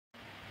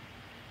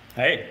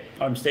Hey,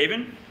 I'm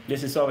Stephen.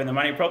 This is Solving the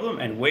Money Problem,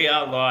 and we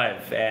are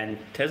live. And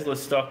Tesla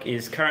stock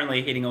is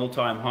currently hitting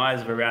all-time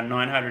highs of around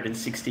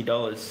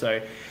 $960.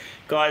 So,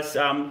 guys,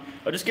 I'll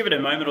just give it a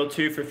moment or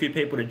two for a few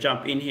people to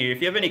jump in here.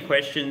 If you have any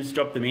questions,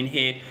 drop them in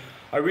here.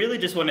 I really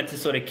just wanted to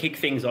sort of kick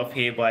things off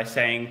here by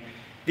saying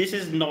this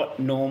is not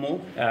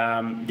normal.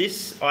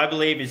 This, I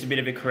believe, is a bit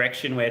of a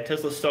correction where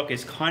Tesla stock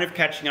is kind of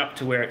catching up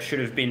to where it should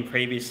have been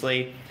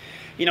previously.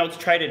 You know, it's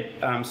traded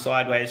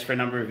sideways for a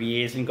number of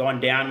years and gone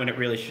down when it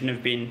really shouldn't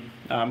have been.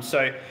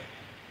 So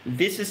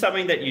this is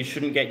something that you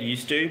shouldn't get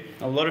used to.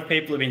 A lot of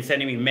people have been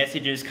sending me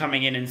messages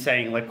coming in and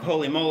saying, like,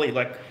 holy moly,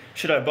 like,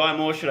 should I buy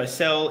more? Should I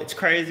sell? It's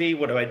crazy.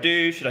 What do I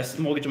do? Should I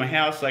mortgage my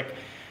house? Like,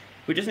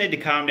 we just need to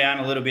calm down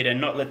a little bit and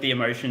not let the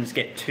emotions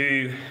get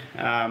too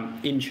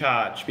in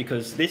charge,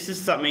 because this is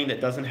something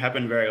that doesn't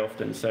happen very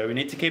often. So we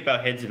need to keep our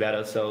heads about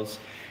ourselves.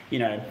 You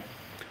know,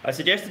 I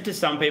suggested to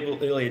some people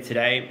earlier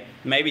today,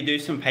 maybe do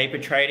some paper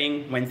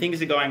trading when things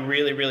are going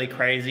really, really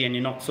crazy and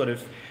you're not sort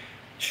of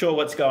sure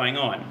what's going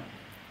on.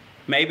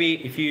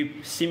 Maybe if you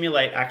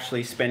simulate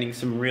actually spending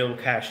some real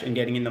cash and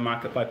getting in the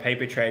market by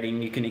paper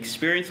trading, you can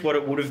experience what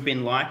it would have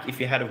been like if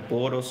you had have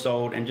bought or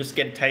sold and just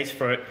get a taste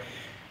for it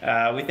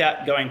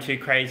without going too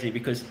crazy.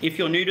 Because if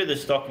you're new to the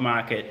stock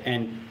market,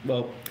 and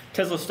well,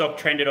 Tesla stock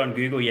trended on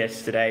Google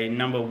yesterday,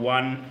 number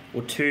 1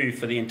 or 2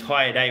 for the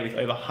entire day with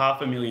over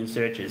 500,000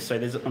 searches. So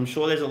I'm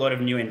sure there's a lot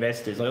of new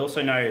investors. I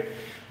also know,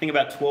 I think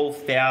about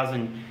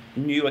 12,000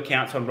 new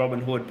accounts on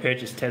Robinhood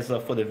purchased Tesla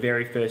for the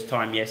very first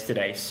time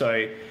yesterday.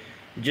 So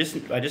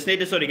I just need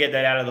to sort of get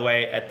that out of the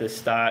way at the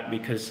start,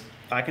 because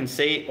I can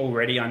see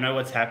already, I know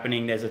what's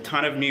happening. There's a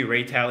ton of new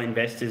retail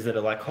investors that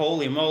are like,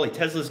 holy moly,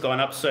 Tesla's gone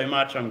up so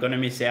much, I'm going to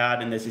miss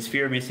out. And there's this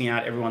fear of missing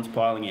out, everyone's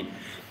piling in.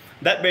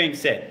 That being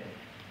said,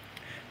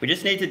 we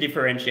just need to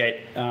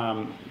differentiate.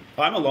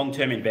 I'm a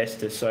long-term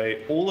investor, so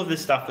all of the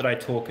stuff that I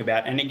talk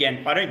about, and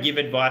again, I don't give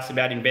advice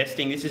about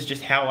investing. This is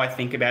just how I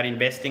think about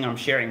investing. I'm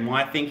sharing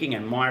my thinking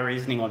and my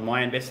reasoning on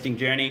my investing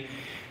journey.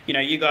 You know,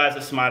 you guys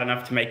are smart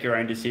enough to make your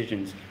own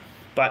decisions.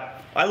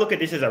 But I look at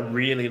this as a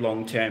really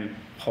long-term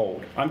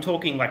hold. I'm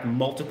talking like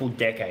multiple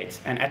decades,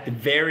 and at the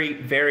very,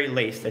 very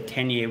least, a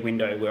 10-year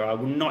window where I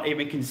will not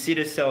even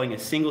consider selling a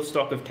single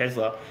stock of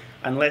Tesla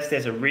unless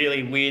there's a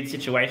really weird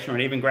situation or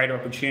an even greater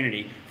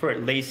opportunity for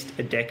at least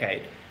a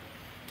decade.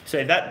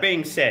 So that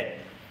being said,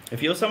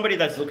 if you're somebody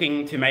that's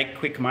looking to make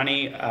quick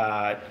money,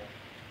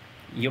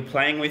 you're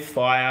playing with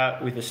fire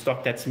with a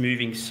stock that's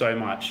moving so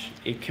much.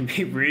 It can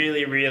be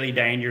really, really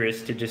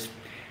dangerous to just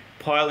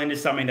pile into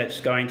something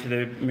that's going to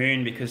the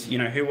moon, because, you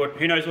know,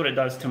 who knows what it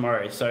does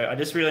tomorrow. So I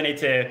just really need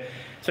to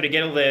sort of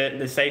get all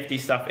the safety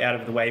stuff out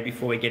of the way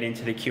before we get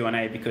into the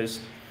Q&A, because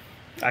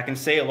I can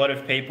see a lot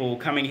of people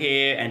coming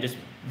here and just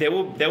there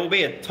will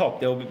be a top.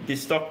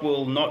 This stock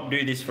will not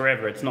do this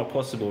forever. It's not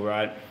possible,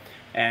 right?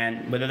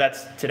 And whether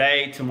that's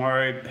today,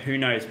 tomorrow, who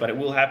knows, but it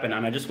will happen.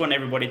 And I just want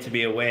everybody to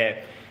be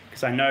aware,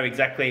 because I know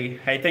exactly.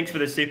 Hey, thanks for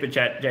the super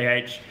chat,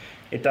 JH.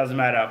 It does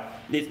matter.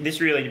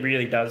 This really,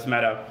 really does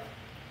matter.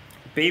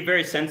 Be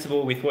very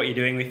sensible with what you're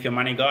doing with your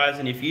money, guys.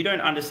 And if you don't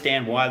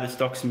understand why the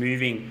stock's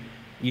moving,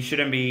 you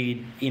shouldn't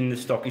be in the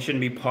stock. You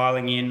shouldn't be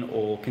piling in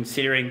or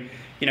considering,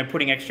 you know,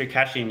 putting extra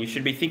cash in. You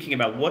should be thinking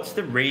about what's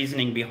the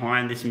reasoning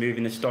behind this move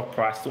in the stock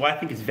price. Do I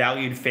think it's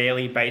valued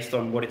fairly based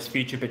on what its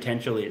future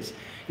potential is?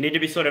 You need to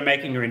be sort of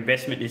making your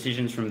investment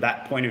decisions from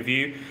that point of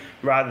view,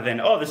 rather than,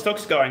 oh, the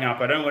stock's going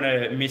up, I don't want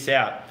to miss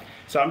out.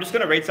 So I'm just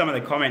going to read some of the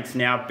comments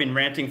now. I've been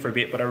ranting for a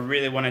bit, but I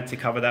really wanted to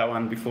cover that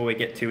one before we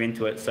get too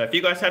into it. So if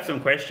you guys have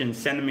some questions,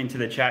 send them into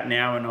the chat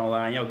now, and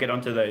I'll get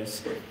onto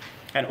those.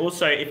 And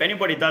also, if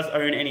anybody does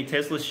own any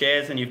Tesla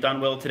shares and you've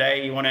done well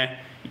today, you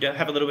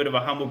have a little bit of a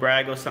humble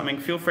brag or something,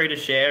 feel free to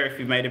share if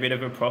you've made a bit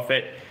of a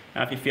profit,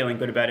 if you're feeling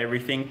good about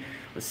everything.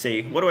 Let's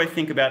see, what do I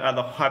think about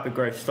other hyper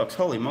growth stocks?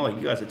 Holy moly,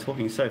 you guys are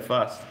talking so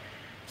fast.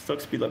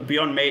 Stocks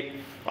Beyond Meat.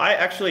 I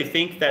actually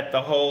think that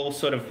the whole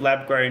sort of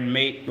lab-grown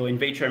meat or in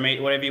vitro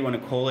meat, whatever you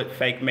want to call it,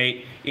 fake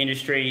meat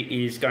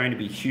industry is going to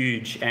be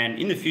huge. And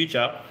in the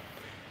future,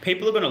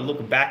 people are going to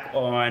look back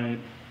on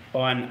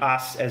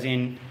us, as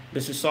in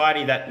the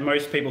society that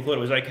most people thought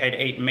it was okay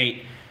to eat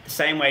meat, the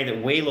same way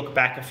that we look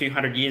back a few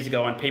hundred years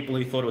ago on people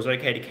who thought it was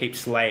okay to keep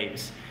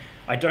slaves.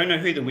 I don't know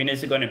who the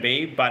winners are going to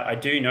be, but I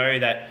do know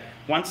that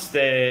once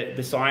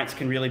the science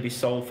can really be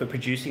solved for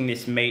producing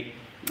this meat,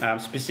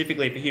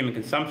 specifically for human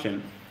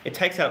consumption, it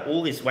takes out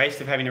all this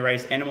waste of having to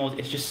raise animals.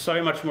 It's just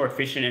so much more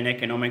efficient and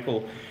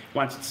economical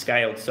once it's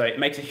scaled. So it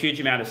makes a huge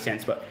amount of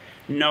sense, but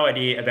no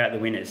idea about the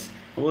winners.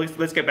 Well,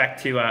 let's go back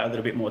to a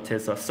little bit more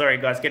Tesla. Sorry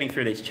guys, getting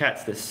through these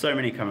chats, there's so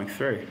many coming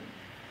through.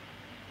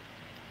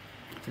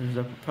 This is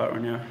up part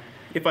right now.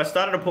 If I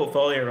started a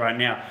portfolio right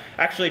now,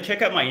 actually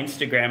check out my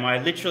Instagram. I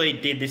literally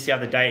did this the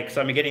other day because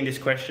I'm getting this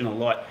question a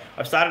lot.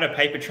 I've started a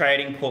paper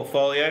trading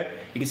portfolio.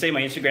 You can see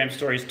my Instagram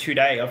stories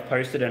today. I've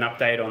posted an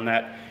update on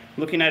that.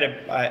 Looking at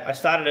it, I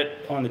started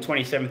it on the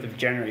 27th of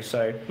January,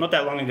 so not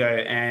that long ago,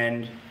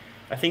 and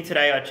I think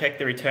today I checked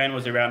the return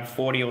was around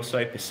 40 or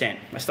so percent.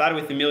 I started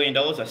with $1 million.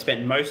 I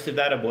spent most of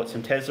that. I bought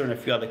some Tesla and a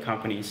few other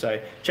companies,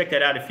 so check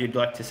that out if you'd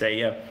like to say,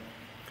 yeah.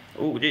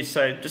 Oh, geez,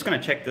 so just going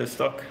to check the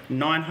stock.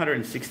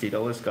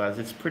 $960, guys.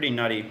 It's pretty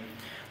nutty.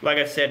 Like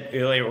I said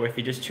earlier, or if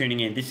you're just tuning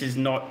in, this is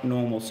not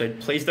normal, so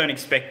please don't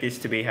expect this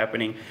to be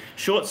happening.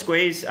 Short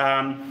squeeze,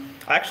 I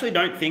actually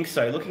don't think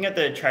so. Looking at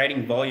the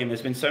trading volume,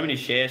 there's been so many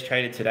shares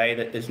traded today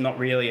that there's not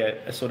really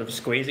a sort of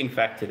squeezing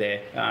factor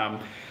there.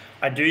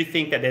 I do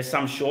think that there's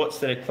some shorts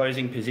that are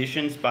closing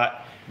positions,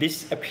 but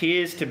this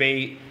appears to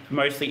be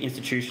mostly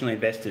institutional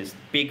investors,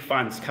 big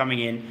funds coming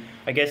in.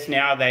 I guess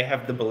now they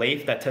have the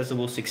belief that Tesla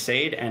will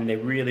succeed and they're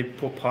really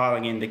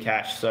piling in the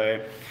cash. So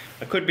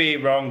I could be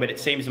wrong, but it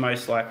seems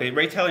most likely.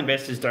 Retail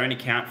investors don't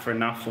account for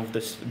enough of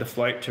the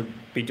float to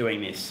be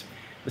doing this.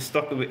 The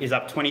stock is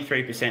up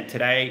 23%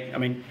 today. I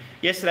mean,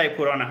 yesterday it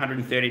put on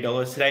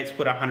 $130. Today it's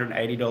put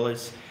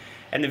 $180.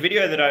 And the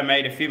video that I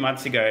made a few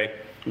months ago,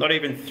 not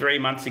even 3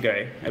 months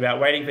ago, about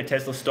waiting for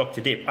Tesla stock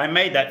to dip, I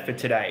made that for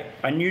today.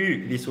 I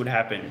knew this would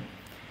happen.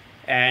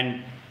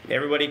 And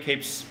everybody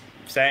keeps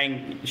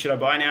saying, should I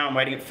buy now? I'm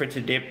waiting for it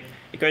to dip.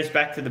 It goes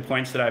back to the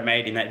points that I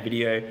made in that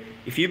video.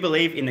 If you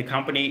believe in the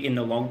company in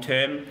the long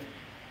term,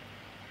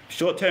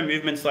 short-term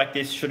movements like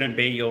this shouldn't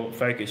be your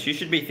focus. You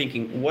should be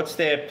thinking, what's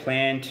their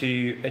plan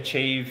to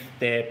achieve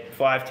their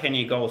 5-10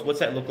 year goals? What's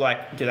that look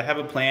like? Do they have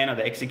a plan? Are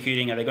they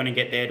executing? Are they going to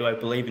get there? Do I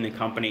believe in the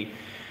company?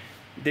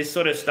 This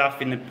sort of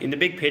stuff in the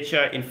big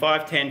picture, in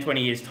 5, 10,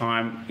 20 years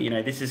time, you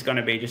know, this is going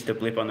to be just a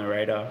blip on the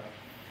radar.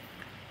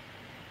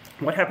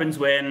 What happens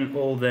when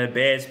all the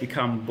bears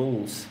become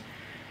bulls?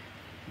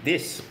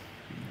 This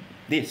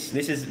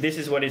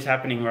is what is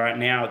happening right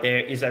now. There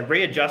is a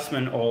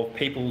readjustment of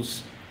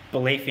people's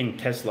belief in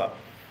Tesla.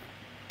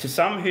 To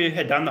some who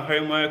had done the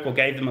homework or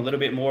gave them a little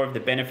bit more of the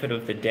benefit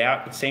of the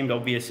doubt, it seemed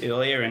obvious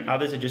earlier, and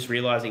others are just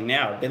realizing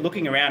now. They're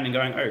looking around and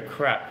going, oh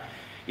crap,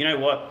 you know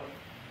what?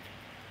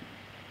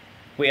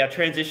 We are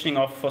transitioning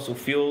off fossil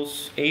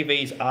fuels.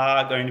 EVs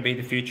are going to be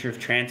the future of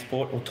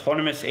transport.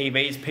 Autonomous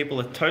EVs, people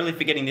are totally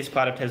forgetting this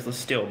part of Tesla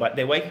still, but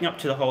they're waking up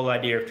to the whole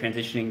idea of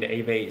transitioning to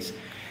EVs.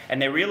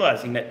 And they're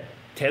realizing that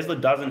Tesla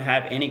doesn't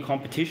have any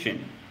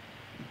competition.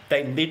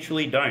 They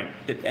literally don't.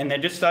 And they're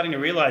just starting to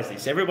realize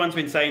this. Everyone's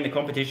been saying the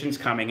competition's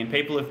coming, and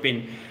people have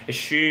been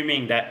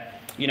assuming that,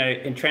 you know,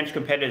 entrenched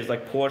competitors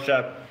like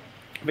Porsche,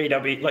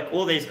 VW, like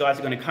all these guys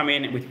are going to come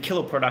in with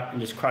killer product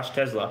and just crush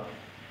Tesla.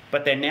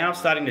 But they're now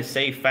starting to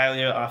see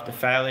failure after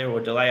failure or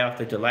delay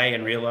after delay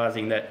and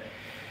realizing that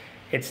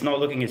it's not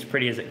looking as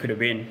pretty as it could have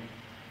been.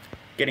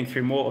 Getting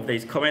through more of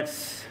these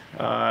comments.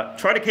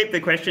 Try to keep the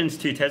questions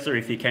to Tesla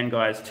if you can,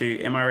 guys,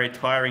 to am I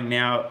retiring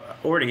now?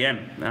 Already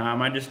am.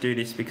 I just do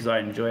this because I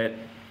enjoy it.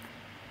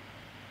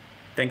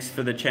 Thanks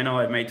for the channel.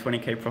 I've made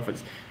 20K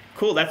profits.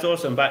 Cool, that's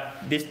awesome. But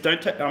this,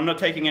 I'm not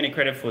taking any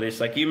credit for this.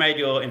 Like, you made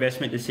your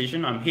investment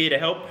decision. I'm here to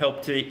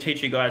help to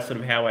teach you guys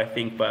sort of how I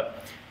think,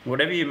 but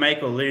whatever you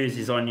make or lose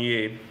is on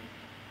you.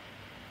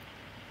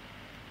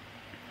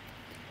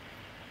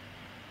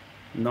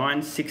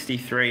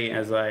 963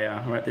 as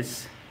I write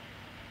this.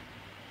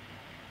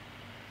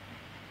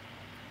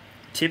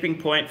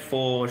 Tipping point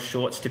for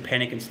shorts to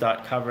panic and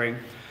start covering.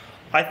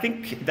 I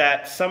think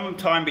that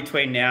sometime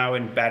between now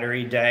and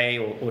battery day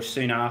or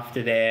soon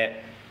after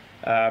there,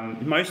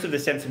 most of the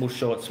sensible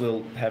shorts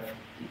will have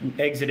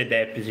exited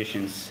their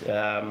positions.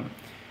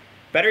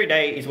 Battery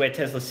day is where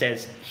Tesla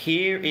says,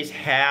 here is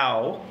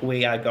how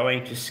we are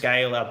going to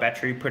scale our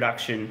battery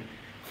production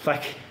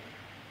like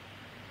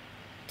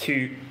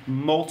to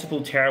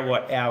multiple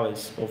terawatt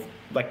hours of,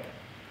 like,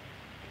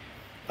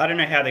 I don't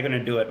know how they're going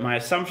to do it. My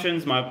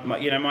assumptions,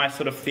 my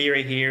sort of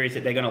theory here is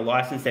that they're going to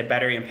license their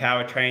battery and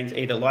powertrains,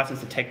 either license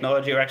the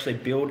technology or actually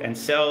build and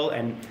sell,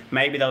 and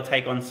maybe they'll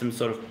take on some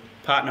sort of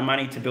partner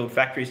money to build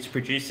factories to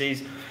produce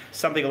these,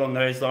 something along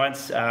those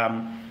lines.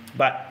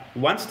 But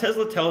once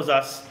Tesla tells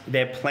us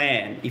their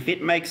plan, if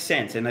it makes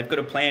sense, and they've got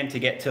a plan to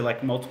get to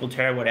like multiple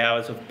terawatt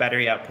hours of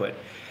battery output,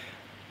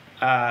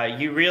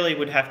 you really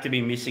would have to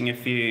be missing a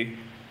few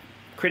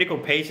critical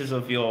pieces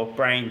of your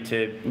brain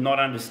to not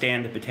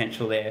understand the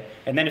potential there.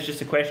 And then it's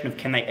just a question of,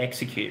 can they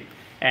execute?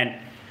 And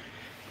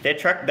they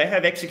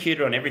have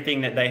executed on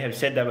everything that they have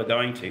said they were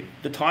going to.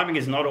 The timing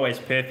is not always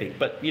perfect,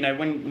 but you know,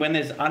 when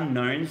there's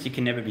unknowns, you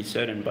can never be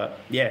certain. But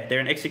yeah, they're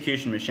an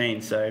execution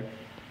machine. So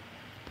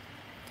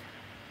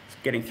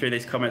getting through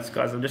these comments,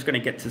 guys, I'm just going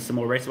to get to some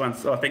more recent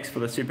ones. Oh, thanks for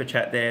the super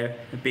chat there,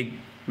 the big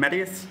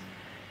Matthias.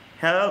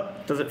 How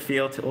does it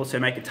feel to also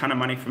make a ton of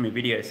money from your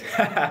videos?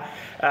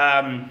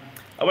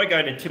 I won't go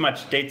into too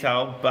much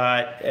detail,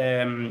 but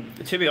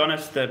to be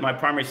honest, my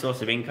primary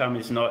source of income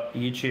is not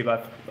YouTube.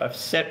 I've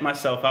set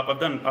myself up.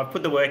 I've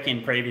put the work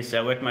in previously.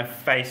 I worked my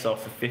face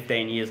off for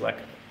 15 years. Like,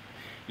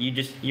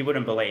 you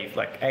wouldn't believe,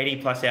 like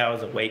 80+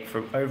 hours a week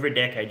for over a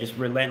decade, just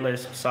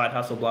relentless side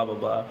hustle, blah blah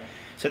blah.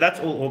 So that's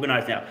all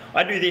organized now.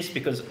 I do this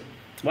because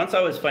once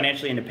I was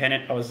financially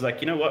independent, I was like,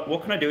 you know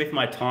what can I do with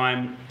my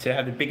time to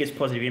have the biggest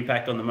positive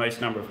impact on the most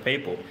number of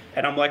people?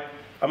 And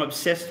I'm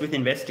obsessed with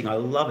investing. I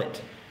love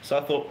it. So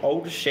I thought,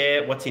 I'll just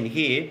share what's in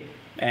here,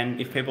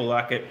 and if people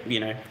like it, you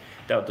know,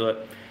 they'll do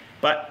it.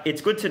 But it's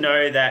good to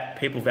know that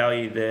people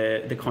value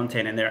the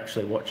content and they're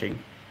actually watching.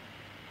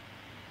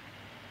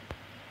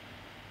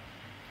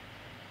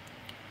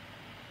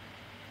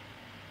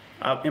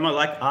 Am I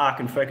like ARK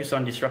and focus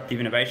on disruptive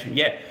innovation?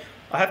 Yeah,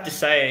 I have to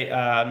say,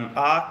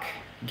 ARK,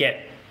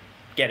 get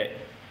it.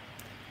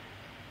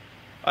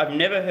 I've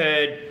never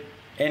heard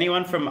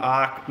anyone from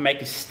ARK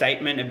make a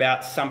statement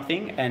about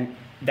something and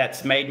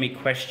that's made me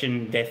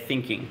question their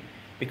thinking,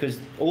 because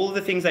all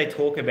the things they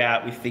talk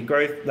about with the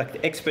growth, like the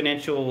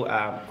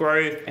exponential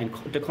growth and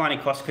declining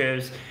cost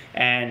curves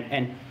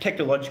and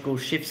technological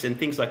shifts and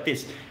things like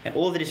this, and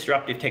all the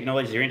disruptive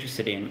technologies they're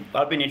interested in.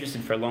 I've been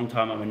interested for a long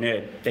time. I'm a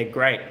nerd. They're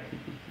great.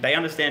 They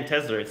understand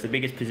Tesla. It's the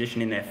biggest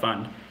position in their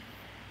fund.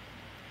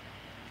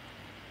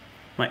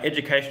 My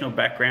educational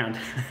background.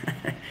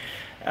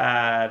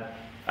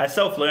 I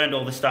self-learned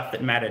all the stuff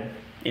that mattered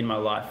in my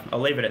life.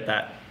 I'll leave it at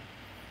that.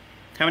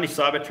 How many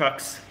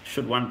Cybertrucks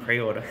should one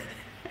pre-order?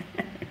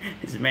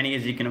 As many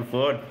as you can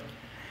afford.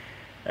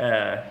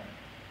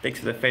 Thanks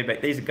for the feedback.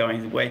 These are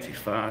going way too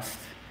fast.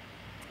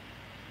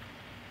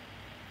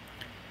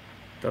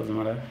 Doesn't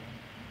matter.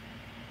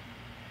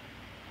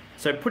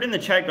 So put in the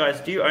chat, guys,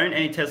 do you own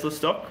any Tesla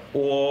stock,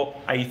 or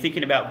are you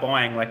thinking about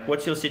buying? Like,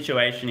 what's your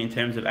situation in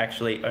terms of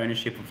actually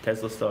ownership of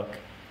Tesla stock?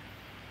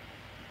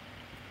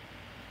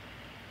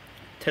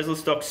 Tesla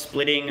stock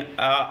splitting,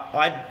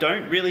 I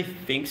don't really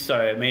think so.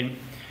 I mean,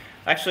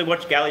 I actually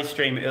watched Gally's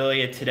stream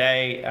earlier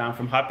today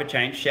from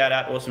Hyperchange. Shout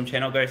out, awesome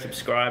channel, go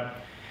subscribe.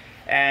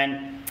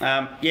 And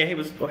yeah, he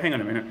was, oh, hang on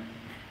a minute.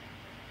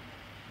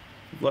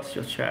 I've lost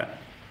your chat.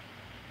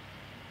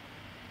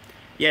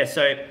 Yeah,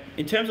 so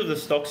in terms of the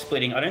stock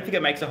splitting, I don't think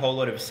it makes a whole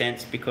lot of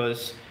sense,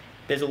 because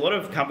there's a lot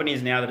of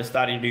companies now that are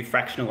starting to do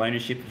fractional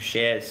ownership of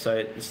shares. So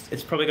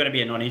it's probably going to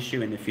be a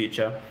non-issue in the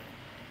future.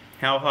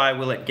 How high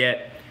will it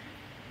get?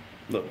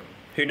 Look,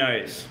 who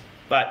knows?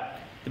 But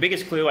the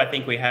biggest clue I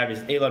think we have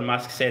is Elon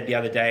Musk said the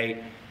other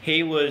day,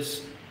 he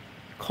was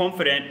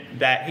confident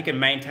that he can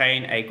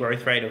maintain a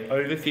growth rate of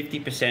over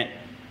 50%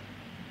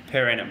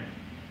 per annum,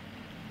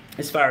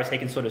 as far as he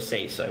can sort of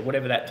see. So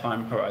whatever that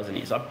time horizon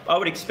is, I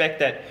would expect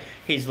that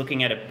he's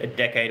looking at a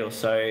decade or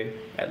so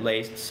at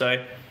least.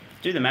 So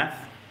do the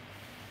math.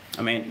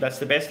 I mean, that's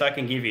the best I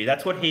can give you.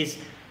 That's what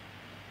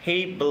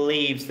he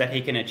believes that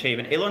he can achieve.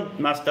 And Elon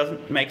Musk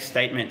doesn't make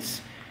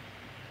statements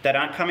that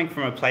aren't coming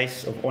from a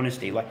place of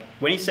honesty. Like,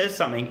 when he says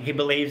something, he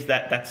believes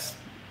that that's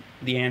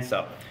the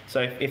answer.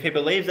 So if he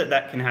believes that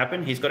that can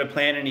happen, he's got a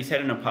plan and he's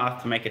heading a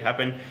path to make it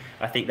happen.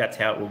 I think that's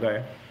how it will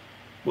go.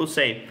 We'll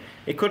see.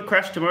 It could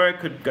crash tomorrow, it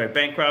could go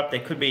bankrupt,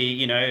 there could be,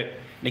 you know,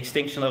 an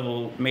extinction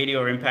level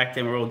meteor impact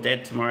and we're all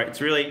dead tomorrow.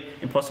 It's really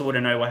impossible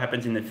to know what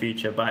happens in the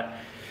future, but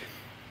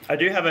I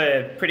do have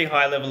a pretty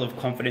high level of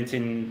confidence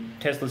in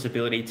Tesla's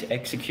ability to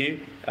execute.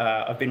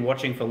 I've been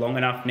watching for long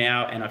enough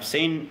now, and I've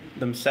seen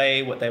them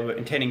say what they were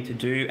intending to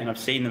do, and I've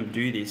seen them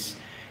do this.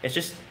 It's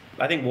just,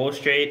 I think Wall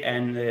Street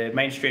and the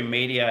mainstream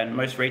media and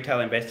most retail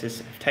investors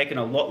have taken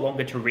a lot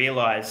longer to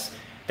realize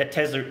that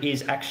Tesla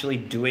is actually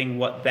doing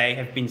what they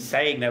have been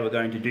saying they were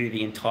going to do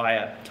the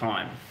entire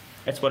time.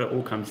 That's what it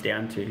all comes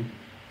down to.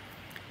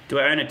 Do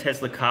I own a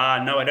Tesla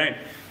car? No, I don't.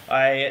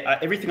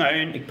 Everything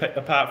I own,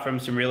 apart from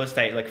some real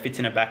estate, like fits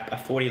in a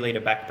 40-litre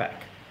backpack.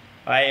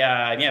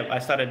 I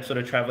started sort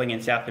of traveling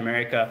in South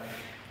America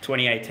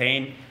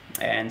 2018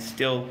 and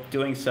still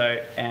doing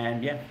so.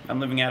 And yeah, I'm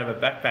living out of a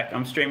backpack.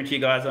 I'm streaming to you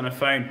guys on a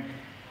phone.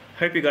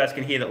 Hope you guys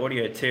can hear the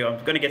audio too.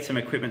 I'm going to get some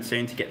equipment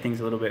soon to get things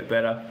a little bit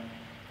better.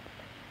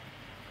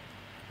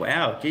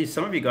 Wow, geez,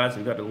 some of you guys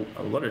have got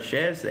a lot of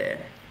shares there.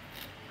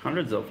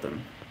 Hundreds of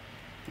them.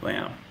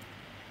 Wow.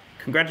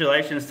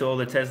 Congratulations to all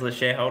the Tesla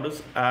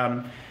shareholders.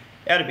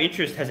 Out of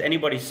interest, has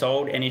anybody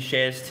sold any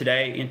shares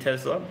today in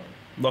Tesla?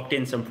 Locked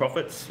in some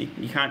profits?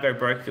 You can't go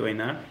broke doing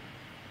that.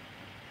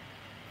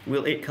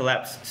 Will it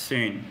collapse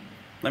soon?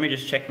 Let me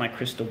just check my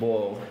crystal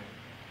ball.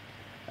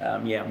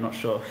 Yeah, I'm not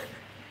sure.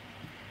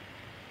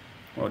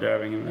 While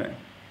driving in there.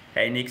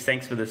 Hey, Nick,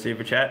 thanks for the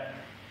super chat.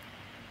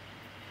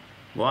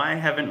 Why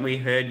haven't we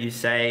heard you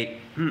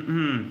say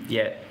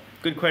yet?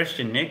 Good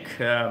question,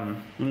 Nick.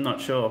 I'm not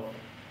sure.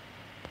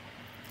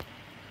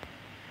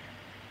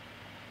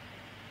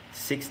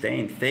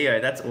 16, Theo,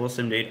 that's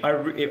awesome, dude.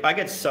 I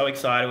get so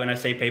excited when I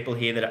see people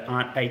here that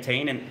aren't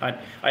 18, and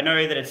I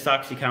know that it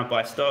sucks you can't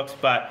buy stocks,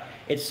 but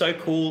it's so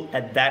cool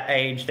at that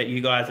age that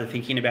you guys are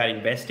thinking about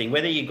investing.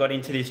 Whether you got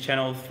into this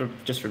channel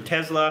just from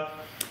Tesla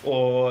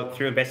or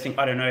through investing,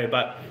 I don't know,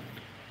 but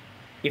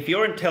if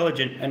you're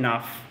intelligent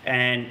enough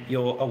and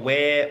you're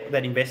aware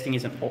that investing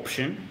is an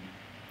option,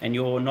 and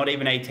you're not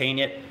even 18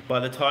 yet, by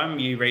the time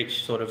you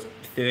reach sort of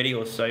 30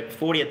 or so,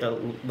 40 at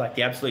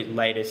the absolute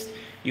latest,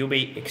 you'll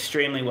be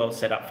extremely well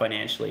set up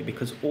financially,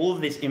 because all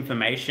of this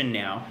information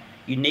now,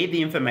 you need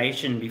the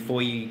information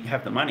before you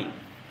have the money.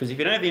 Because if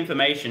you don't have the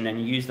information and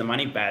you use the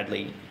money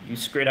badly, you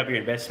screwed up your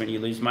investment, you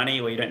lose money,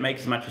 or you don't make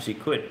as much as you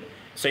could.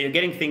 So you're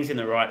getting things in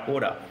the right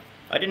order.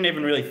 I didn't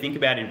even really think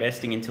about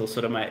investing until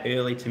sort of my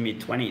early to mid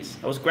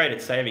 20s. I was great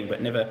at saving,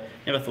 but never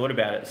thought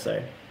about it.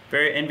 So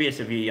very envious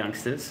of you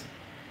youngsters.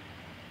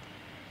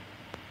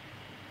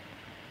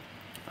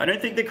 I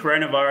don't think the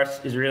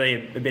coronavirus is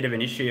really a bit of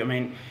an issue. I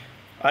mean,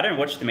 I don't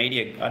watch the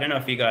media. I don't know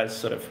if you guys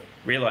sort of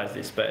realize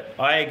this, but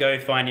I go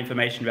find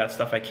information about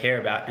stuff I care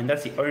about, and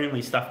that's the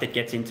only stuff that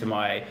gets into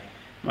my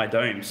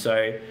dome.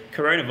 So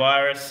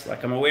coronavirus,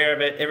 like, I'm aware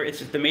of it. It's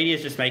just, the media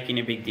is just making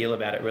a big deal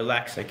about it.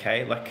 Relax,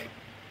 okay? Like,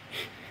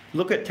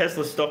 look at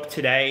Tesla stock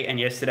today and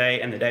yesterday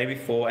and the day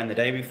before and the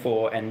day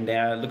before, and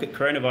now look at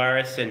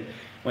coronavirus, and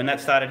when that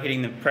started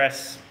hitting the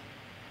press,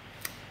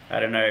 I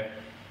don't know.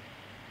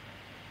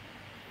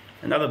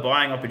 Another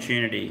buying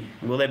opportunity.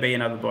 Will there be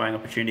another buying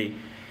opportunity?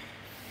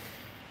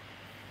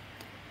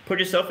 Put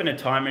yourself in a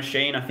time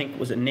machine. I think,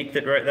 was it Nick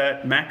that wrote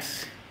that?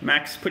 Max,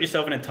 put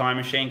yourself in a time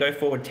machine. Go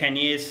forward 10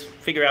 years.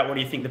 Figure out what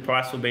do you think the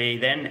price will be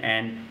then,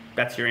 and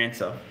that's your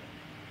answer.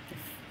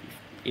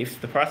 If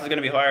the price is going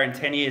to be higher in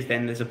 10 years,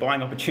 then there's a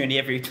buying opportunity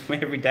every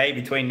day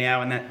between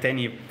now and that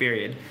 10-year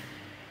period.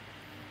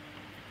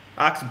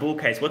 ARK's bull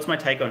case. What's my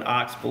take on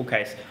ARK's bull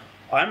case?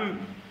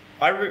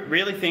 I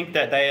really think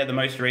that they are the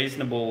most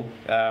reasonable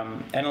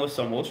analysts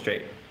on Wall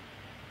Street.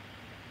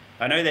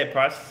 I know their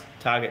price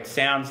target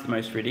sounds the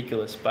most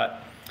ridiculous,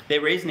 but their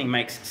reasoning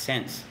makes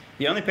sense.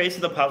 The only piece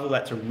of the puzzle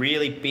that's a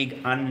really big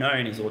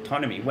unknown is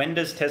autonomy. When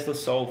does Tesla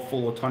solve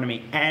full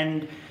autonomy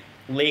and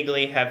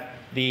legally have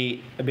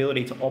the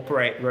ability to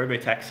operate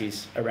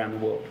robo-taxis around the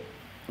world?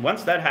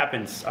 Once that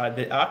happens,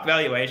 the ARK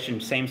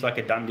valuation seems like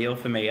a done deal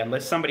for me,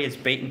 unless somebody has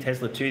beaten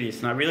Tesla to this,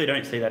 and I really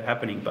don't see that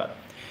happening, but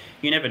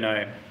you never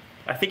know.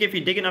 I think if you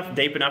dig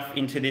deep enough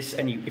into this,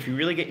 and if you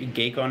really get your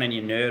geek on and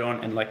your nerd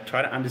on, and like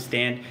try to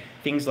understand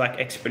things like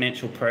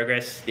exponential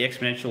progress, the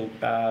exponential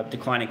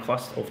declining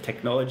cost of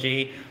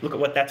technology, look at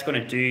what that's going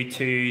to do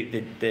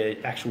to the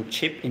actual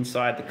chip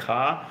inside the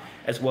car,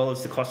 as well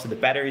as the cost of the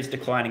batteries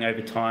declining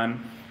over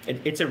time.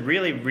 It's a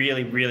really,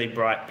 really, really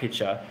bright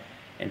picture,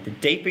 and the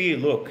deeper you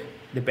look,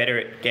 the better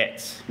it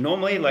gets.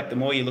 Normally, like, the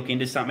more you look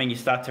into something, you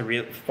start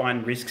to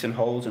find risks and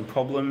holes and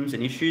problems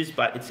and issues,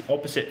 but it's the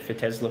opposite for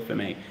Tesla for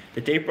me.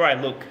 The deeper I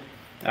look,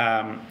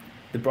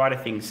 the brighter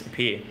things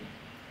appear.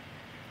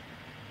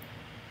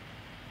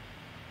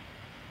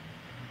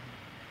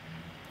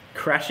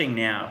 Crashing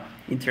now.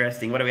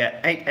 Interesting. What are we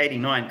at?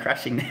 889,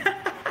 crashing now.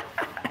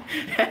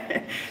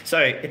 So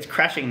it's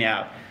crashing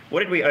now.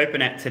 What did we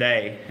open at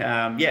today?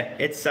 Yeah,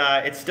 it's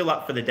still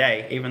up for the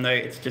day, even though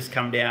it's just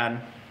come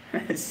down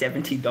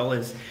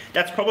 $70.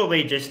 That's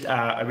probably just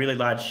a really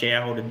large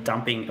shareholder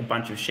dumping a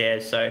bunch of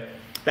shares, so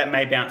that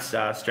may bounce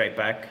straight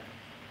back.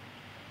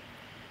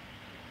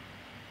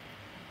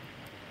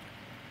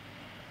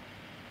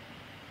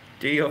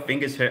 Do your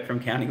fingers hurt from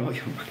counting all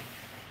your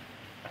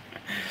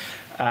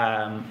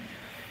money?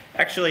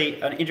 Actually,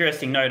 an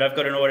interesting note, I've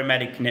got an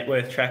automatic net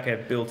worth tracker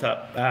built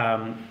up,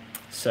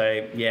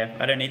 so yeah,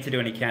 I don't need to do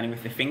any counting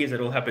with the fingers,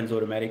 it all happens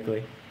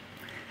automatically.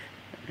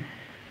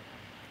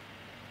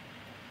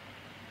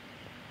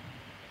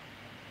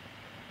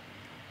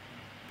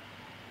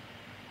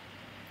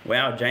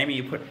 Wow, Jamie,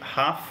 you put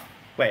half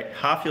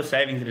your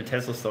savings into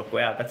Tesla stock.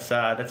 Wow, that's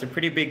a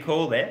pretty big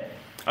call there.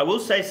 I will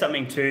say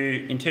something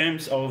too, in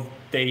terms of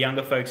the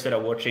younger folks that are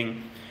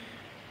watching.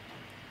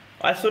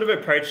 I sort of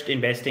approached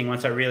investing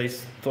once I really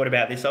thought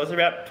about this. I was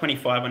about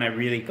 25 when I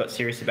really got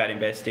serious about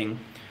investing.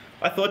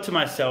 I thought to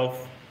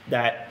myself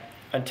that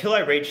until I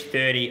reach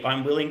 30,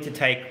 I'm willing to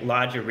take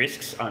larger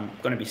risks. I'm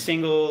going to be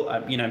single.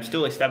 I'm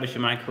still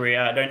establishing my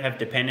career. I don't have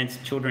dependents,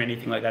 children,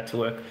 anything like that to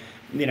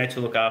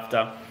look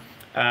after.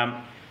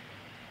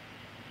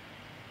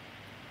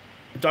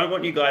 Don't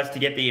want you guys to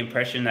get the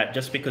impression that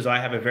just because I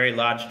have a very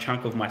large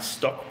chunk of my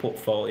stock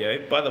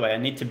portfolio, by the way, I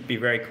need to be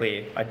very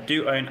clear, I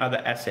do own other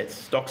assets.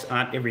 Stocks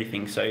aren't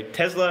everything. So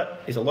Tesla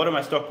is a lot of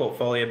my stock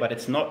portfolio, but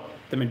it's not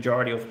the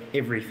majority of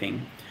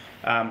everything.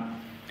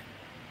 I'm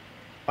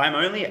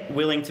only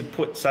willing to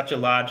put such a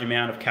large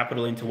amount of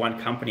capital into one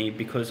company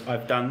because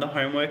I've done the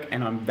homework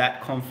and I'm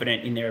that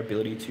confident in their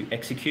ability to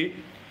execute.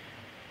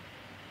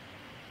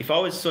 If I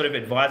was sort of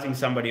advising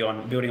somebody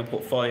on building a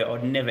portfolio, I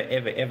would never,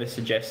 ever, ever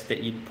suggest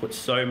that you'd put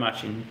so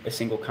much in a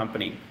single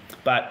company.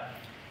 But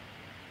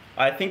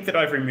I think that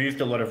I've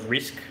removed a lot of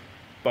risk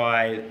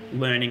by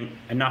learning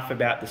enough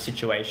about the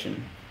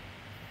situation.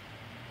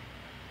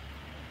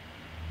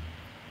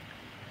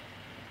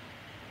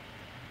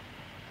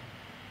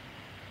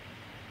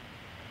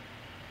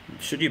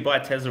 Should you buy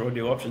Tesla or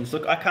do options?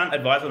 Look, I can't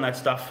advise on that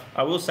stuff.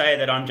 I will say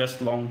that I'm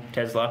just long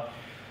Tesla.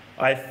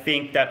 I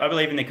think that I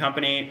believe in the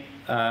company.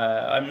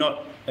 I'm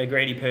not a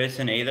greedy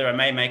person either. I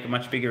may make a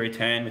much bigger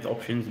return with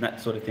options and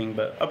that sort of thing,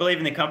 but I believe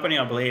in the company.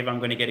 I believe I'm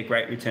going to get a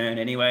great return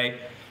anyway.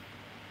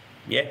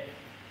 Yeah.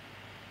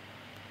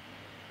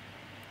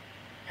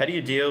 How do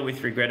you deal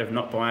with regret of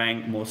not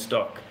buying more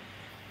stock?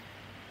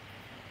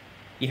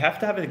 You have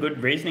to have a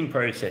good reasoning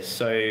process,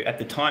 so at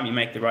the time you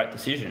make the right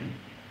decision.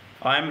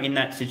 I'm in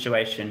that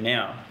situation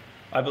now.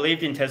 I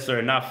believed in Tesla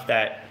enough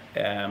that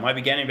I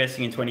began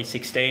investing in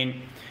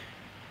 2016.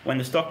 When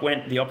the stock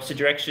went the opposite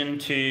direction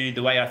to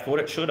the way I thought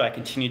it should, I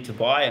continued to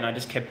buy and I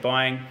just kept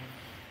buying.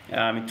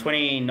 In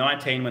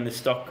 2019, when the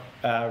stock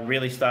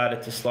really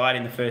started to slide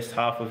in the first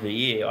half of the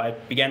year, I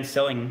began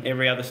selling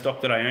every other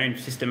stock that I owned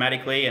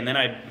systematically, and then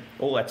I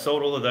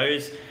sold all of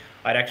those.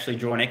 I'd actually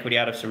drawn equity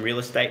out of some real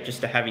estate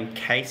just to have in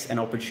case an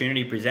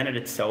opportunity presented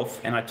itself,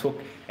 and I took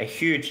a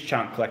huge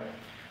chunk, like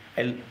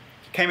it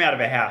came out of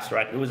a house,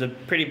 right? It was a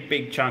pretty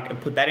big chunk,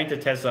 and put that into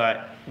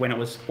Tesla when it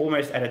was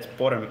almost at its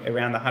bottom,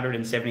 around the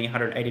 $170,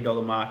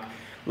 $180 mark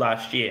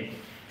last year.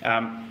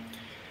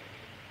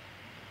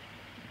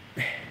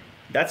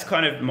 That's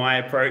kind of my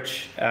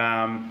approach.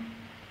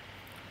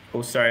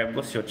 Oh, sorry, I've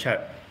lost your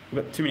chat.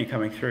 We've got too many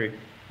coming through.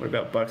 What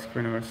about Bucks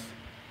Coronavirus?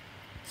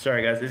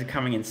 Sorry guys, these are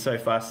coming in so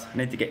fast. I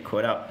need to get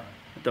caught up.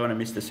 I don't want to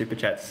miss the super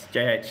chats.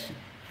 JH,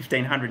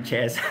 1,500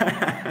 shares.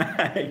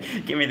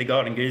 Give me the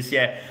golden goose.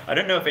 Yeah, I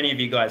don't know if any of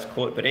you guys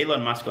caught, but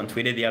Elon Musk on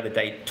Twitter the other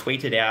day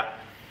tweeted out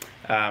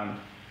an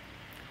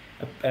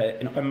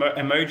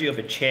emoji of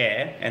a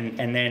chair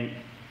and then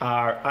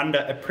are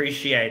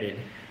underappreciated.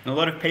 And a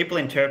lot of people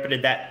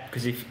interpreted that,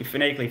 because if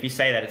phonetically, if you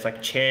say that, it's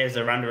like chairs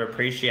are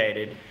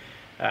underappreciated.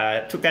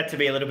 Took that to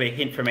be a little bit of a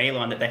hint from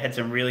Elon that they had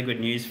some really good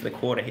news for the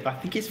quarter. I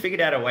think he's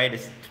figured out a way to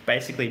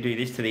basically do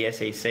this to the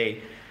SEC.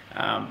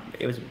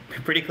 It was a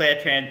pretty clear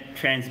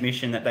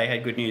transmission that they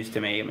had good news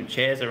to me. I mean,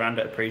 shares are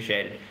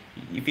underappreciated.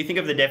 If you think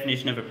of the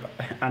definition of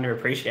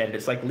underappreciated,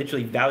 it's like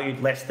literally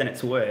valued less than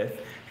it's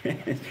worth.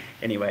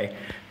 Anyway,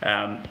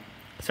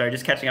 sorry,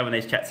 just catching up on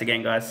these chats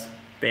again, guys.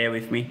 Bear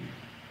with me.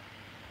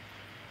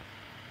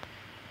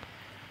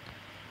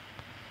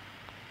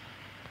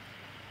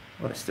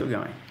 Oh, they're still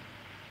going.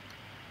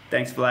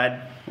 Thanks,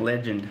 Vlad.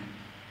 Legend.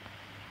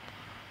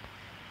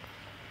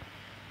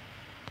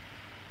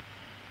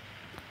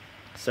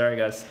 Sorry,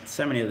 guys.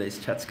 So many of these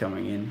chats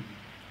coming in.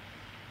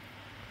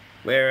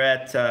 We're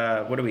at,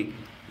 what are we?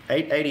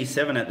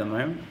 887 at the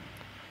moment.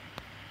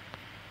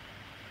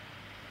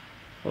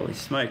 Holy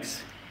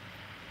smokes.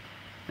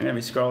 I'm going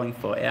to be scrolling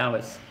for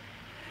hours.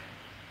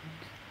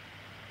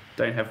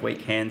 Don't have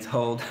weak hands,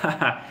 hold.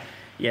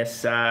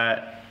 Yes,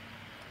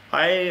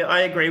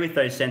 I agree with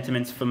those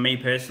sentiments. For me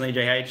personally,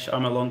 JH,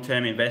 I'm a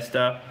long-term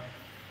investor.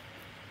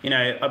 You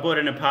know, I bought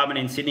an apartment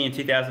in Sydney in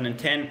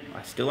 2010.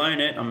 I still own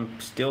it. I'm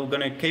still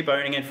going to keep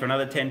owning it for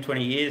another 10,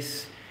 20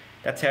 years.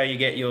 That's how you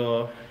get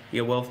your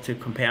wealth to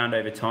compound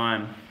over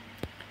time.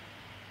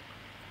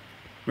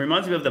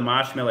 Reminds me of the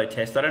marshmallow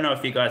test. I don't know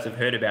if you guys have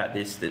heard about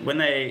this. That when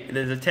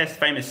there's a test,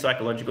 famous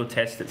psychological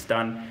test that's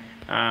done.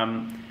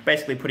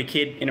 Basically put a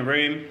kid in a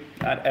room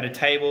at a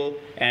table,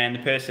 and the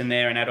person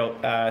there, an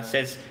adult,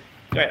 says,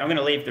 "Great, I'm going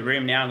to leave the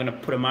room now. I'm going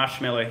to put a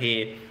marshmallow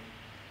here.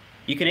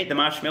 You can eat the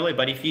marshmallow,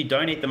 but if you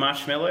don't eat the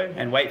marshmallow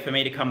and wait for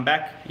me to come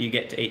back, you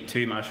get to eat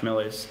 2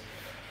 marshmallows."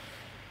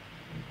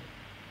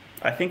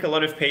 I think a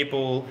lot of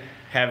people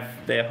have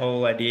their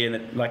whole idea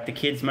that, like the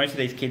kids, most of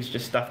these kids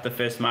just stuff the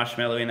first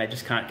marshmallow in, they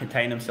just can't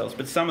contain themselves.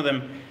 But some of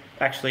them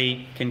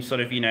actually can sort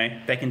of, you know,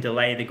 they can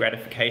delay the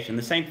gratification.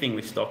 The same thing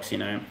with stocks, you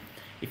know.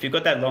 If you've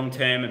got that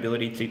long-term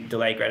ability to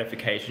delay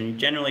gratification,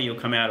 generally you'll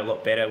come out a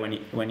lot better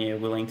when you're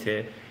willing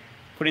to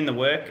put in the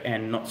work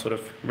and not sort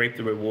of reap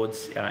the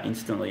rewards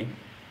instantly.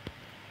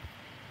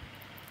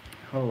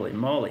 Holy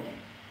moly.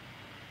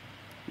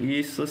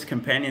 Useless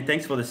companion.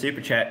 Thanks for the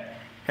super chat.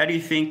 How do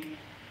you think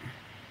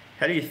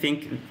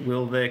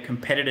will the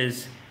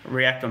competitors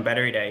react on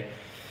battery day?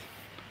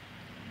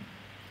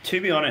 To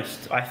be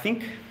honest, I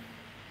think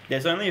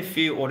there's only a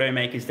few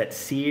automakers that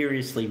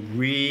seriously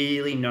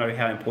really know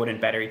how important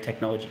battery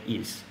technology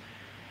is.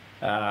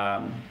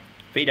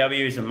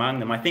 VW is among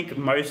them. I think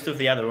most of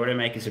the other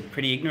automakers are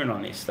pretty ignorant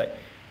on this.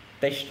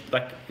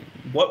 Like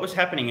what was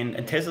happening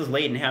and Tesla's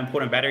lead and how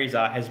important batteries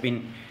are has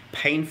been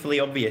painfully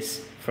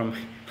obvious from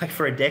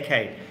for a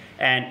decade,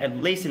 and at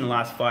least in the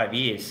last 5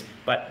 years.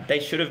 But they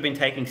should have been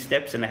taking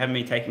steps, and they haven't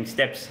been taking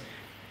steps.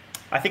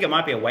 I think it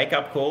might be a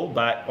wake-up call,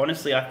 but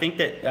honestly, I think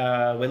that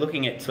we're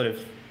looking at sort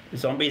of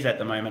zombies at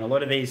the moment. A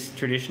lot of these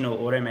traditional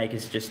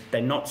automakers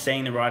they're not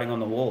seeing the writing on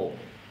the wall.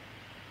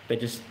 They're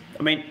just,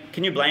 I mean,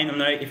 can you blame them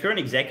though? If you're an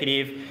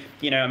executive,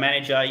 you know, a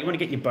manager, you want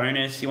to get your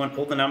bonus, you want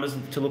all the numbers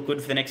to look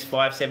good for the next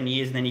 5-7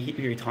 years, and then you hit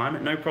your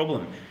retirement, no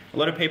problem. A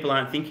lot of people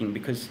aren't thinking,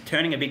 because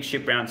turning a big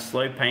ship around is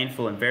slow,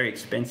 painful, and very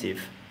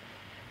expensive.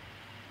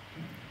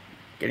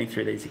 Getting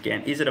through these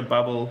again. Is it a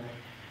bubble?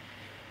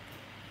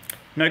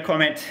 No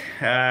comment.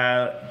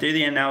 Do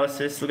the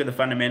analysis, look at the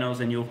fundamentals,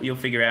 and you'll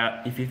figure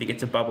out if you think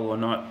it's a bubble or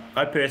not.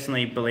 I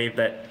personally believe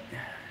that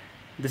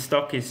the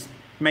stock is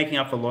making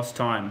up for lost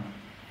time.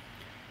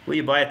 Will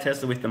you buy a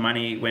Tesla with the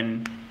money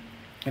when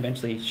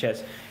eventually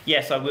shares?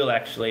 Yes, I will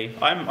actually.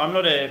 I'm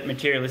not a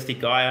materialistic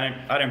guy.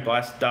 I don't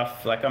buy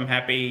stuff. Like, I'm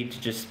happy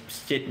to just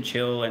sit and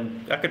chill,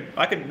 and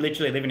I could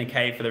literally live in a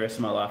cave for the rest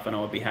of my life and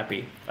I would be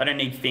happy. I don't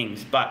need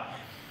things. But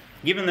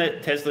given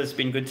that Tesla's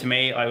been good to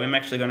me, I am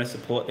actually going to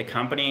support the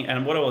company,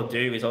 and what I'll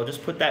do is I'll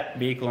just put that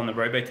vehicle on the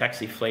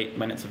robo-taxi fleet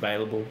when it's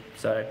available.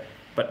 So,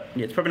 but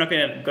yeah, it's probably not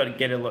going to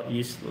get a lot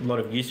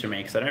of use from me,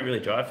 because I don't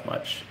really drive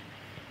much.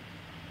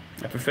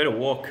 I prefer to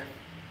walk.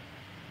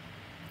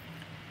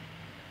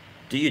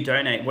 Do you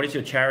donate? What is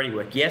your charity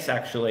work? Yes,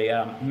 actually,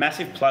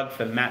 massive plug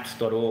for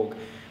maps.org.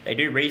 They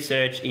do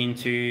research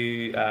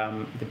into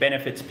the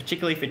benefits,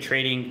 particularly for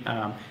treating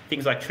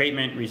things like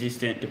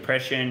treatment-resistant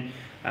depression,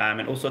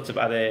 and all sorts of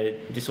other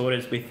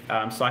disorders with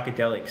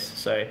psychedelics.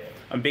 So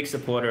I'm a big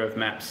supporter of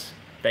MAPS.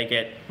 They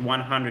get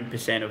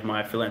 100% of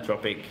my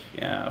philanthropic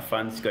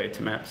funds go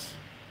to MAPS.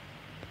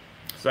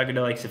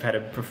 Psychedelics have had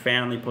a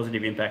profoundly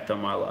positive impact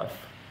on my life.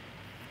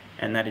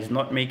 And that is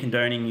not me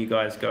condoning you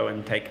guys go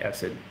and take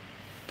acid.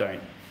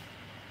 Don't.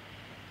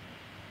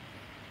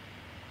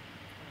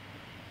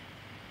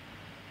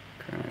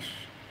 Crash.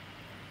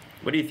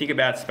 What do you think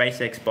about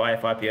SpaceX buy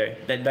if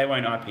IPO? They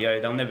won't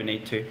IPO. They'll never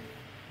need to.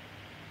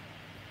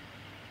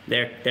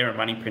 They're a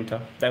money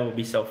printer. They will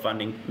be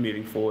self-funding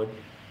moving forward.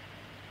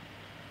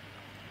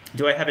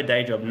 Do I have a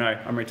day job? No,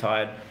 I'm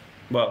retired.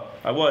 Well,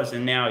 I was,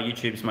 and now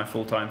YouTube's my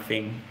full-time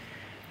thing.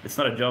 It's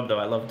not a job though.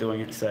 I love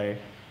doing it. So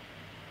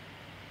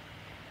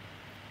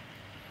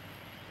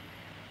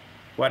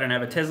why don't I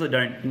have a Tesla?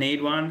 Don't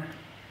need one.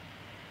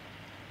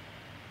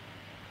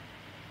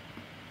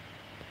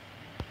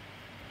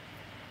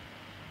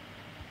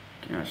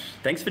 Gosh,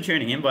 thanks for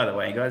tuning in, by the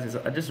way, guys.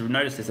 I just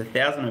noticed there's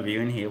 1,000 of you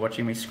in here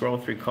watching me scroll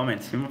through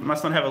comments. You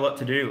must not have a lot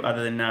to do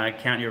other than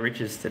count your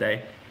riches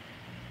today.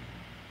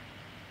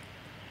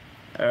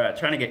 All right,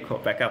 trying to get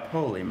caught back up.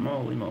 Holy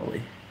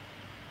moly.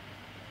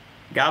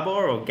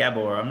 Gabor or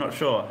Gabor? I'm not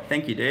sure.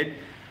 Thank you, dude.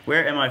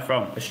 Where am I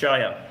from?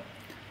 Australia.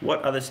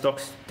 What other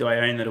stocks do I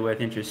own that are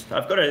worth interest?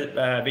 I've got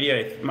a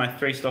video, my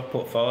 3-stock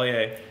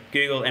portfolio: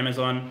 Google,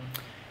 Amazon,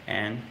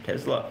 and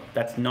Tesla.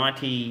 That's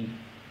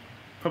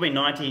probably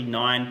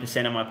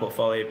 99% of my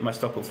portfolio, my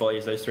stock portfolio,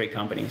 is those 3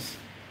 companies.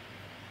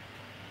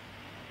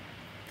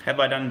 Have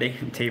I done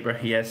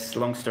Tibra? Yes,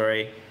 long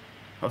story.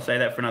 I'll say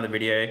that for another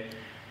video.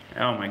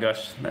 Oh my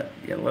gosh,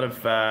 a lot of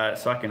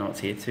psychonauts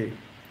here too.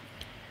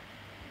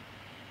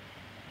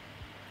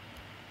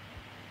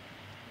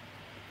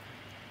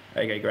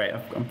 Okay, great.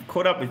 I'm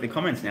caught up with the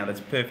comments now. That's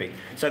perfect.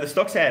 So the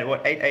stock's at,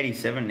 what,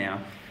 887 now.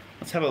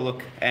 Let's have a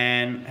look.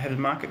 And have the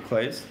market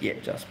closed? Yeah,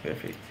 just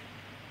perfect.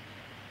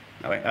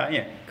 Oh, wait.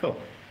 Yeah, cool.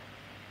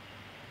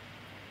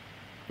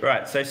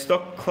 Right, so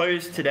stock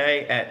closed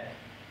today at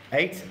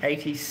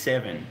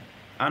 887.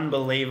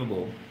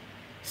 Unbelievable.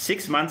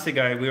 6 months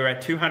ago, we were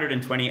at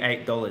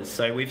 $228.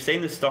 So we've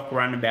seen the stock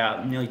run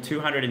about nearly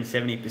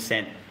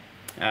 270%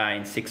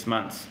 in 6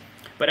 months.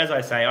 But as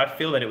I say, I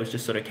feel that it was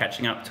just sort of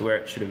catching up to where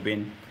it should have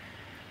been.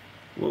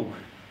 Whoa.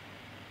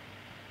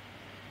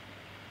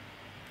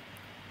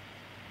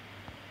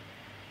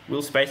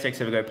 Will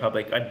SpaceX ever go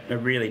public? I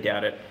really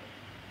doubt it.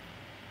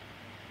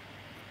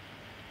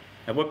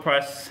 At what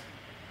price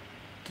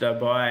did I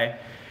buy?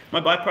 My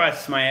buy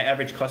price, my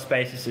average cost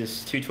basis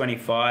is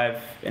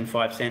 $2.25 and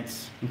 5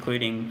 cents,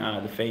 including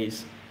the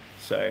fees.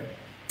 So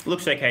it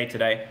looks okay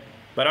today.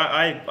 But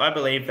I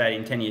believe that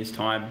in 10 years'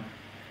 time,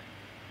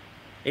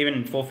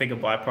 even 4-figure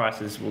buy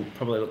prices will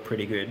probably look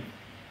pretty good.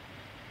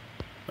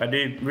 I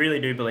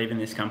really do believe in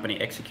this company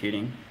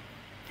executing.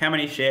 How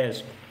many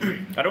shares?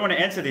 I don't want to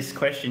answer this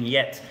question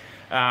yet.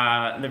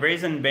 The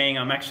reason being,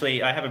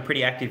 I have a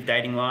pretty active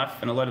dating life,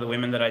 and a lot of the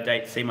women that I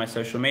date see my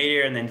social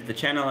media and then to the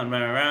channel and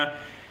rah.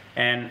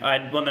 And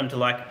I want them to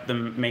like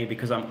me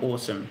because I'm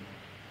awesome,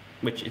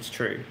 which it's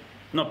true,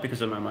 not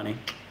because of my money.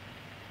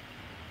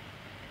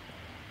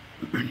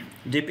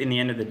 Dip in the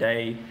end of the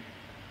day.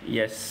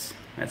 Yes,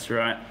 that's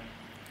right.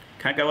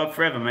 Can't go up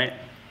forever, mate.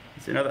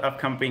 It's another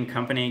upcoming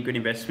company, good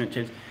investment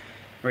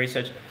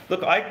research.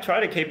 Look, I try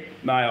to keep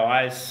my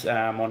eyes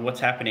on what's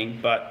happening,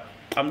 but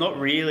I'm not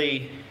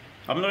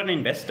an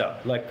investor.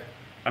 Like,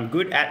 I'm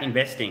good at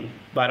investing,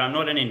 but I'm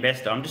not an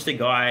investor. I'm just a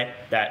guy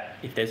that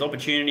if there's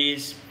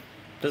opportunities,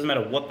 doesn't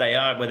matter what they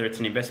are, whether it's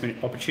an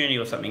investment opportunity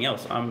or something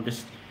else,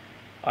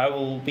 I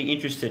will be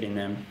interested in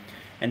them.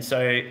 And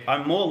so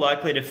I'm more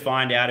likely to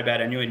find out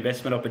about a new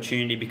investment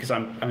opportunity because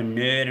I'm a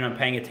nerd and I'm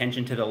paying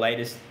attention to the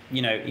latest,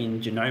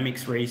 in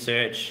genomics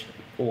research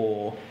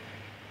or,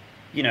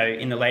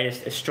 in the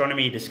latest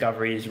astronomy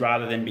discoveries,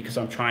 rather than because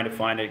I'm trying to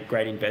find a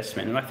great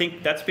investment. And I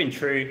think that's been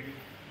true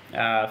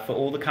for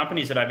all the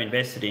companies that I've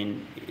invested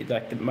in.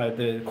 Like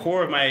the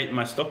core of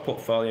my stock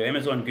portfolio,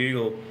 Amazon,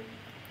 Google,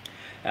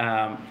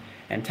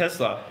 and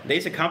Tesla.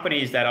 These are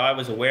companies that I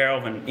was aware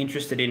of and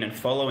interested in and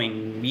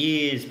following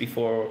years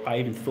before I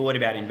even thought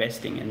about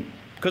investing. And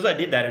because I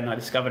did that and I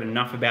discovered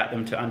enough about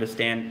them to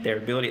understand their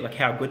ability, like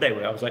how good they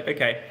were, I was like,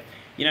 okay,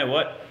 you know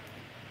what?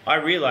 I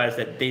realized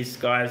that these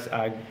guys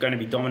are going to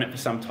be dominant for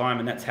some time,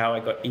 and that's how I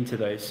got into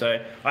those.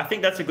 So I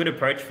think that's a good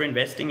approach for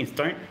investing.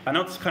 I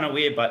know it's kind of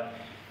weird, but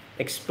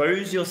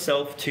expose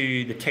yourself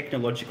to the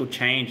technological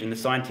change and the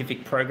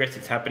scientific progress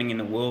that's happening in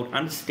the world.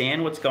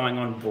 Understand what's going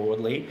on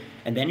broadly,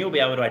 and then you'll be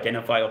able to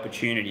identify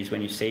opportunities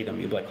when you see them.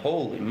 You'll be like,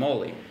 holy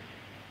moly.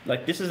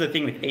 Like, this is the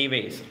thing with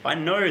EVs. I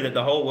know that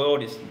the whole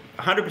world is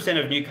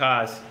 100% of new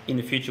cars in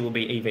the future will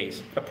be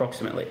EVs,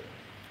 approximately.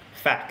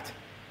 Fact.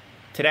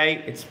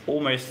 Today, it's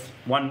almost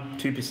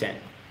 2%.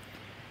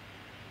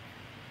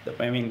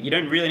 I mean, you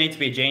don't really need to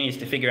be a genius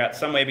to figure out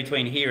somewhere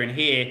between here and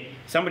here,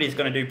 somebody's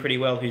going to do pretty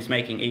well who's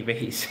making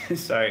EVs.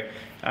 So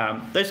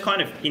those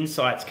kind of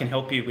insights can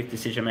help you with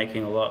decision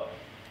making a lot.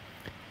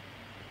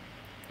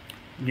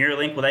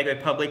 Neuralink, will they go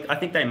public? I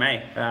think they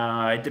may.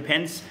 It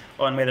depends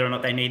on whether or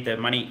not they need the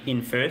money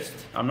in first.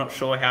 I'm not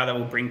sure how they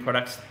will bring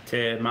products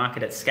to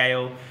market at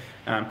scale,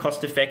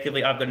 cost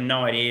effectively. I've got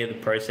no idea the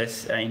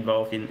process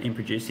involved in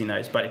producing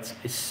those, but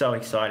it's so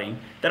exciting.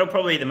 That'll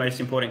probably be the most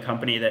important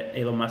company that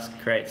Elon Musk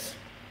creates.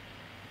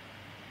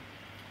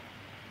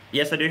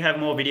 Yes, I do have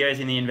more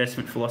videos in the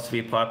investment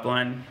philosophy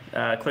pipeline.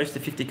 Close to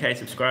 50k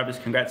subscribers.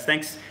 Congrats.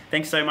 Thanks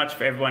so much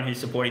for everyone who's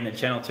supporting the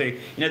channel too.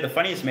 You know, the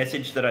funniest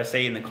message that I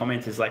see in the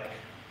comments is like,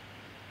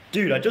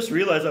 dude, I just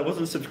realized I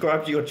wasn't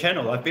subscribed to your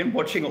channel. I've been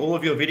watching all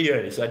of your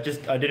videos.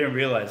 I didn't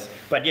realize.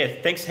 But yeah,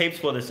 thanks heaps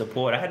for the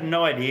support. I had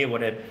no idea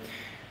what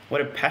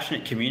a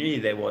passionate community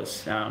there was.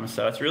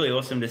 So it's really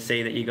awesome to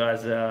see that you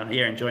guys are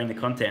enjoying the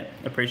content.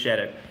 Appreciate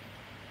it.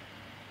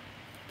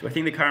 Do I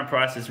think the current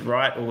price is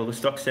right, or will the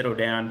stock settle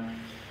down?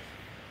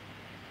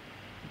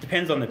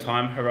 Depends on the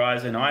time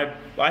horizon.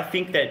 I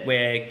think that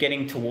we're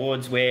getting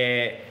towards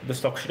where the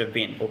stock should have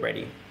been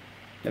already.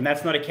 And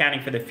that's not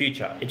accounting for the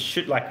future. It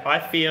should, like, I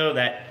feel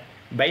that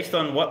based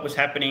on what was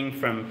happening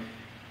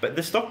but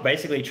the stock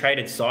basically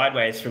traded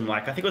sideways from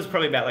like, I think it was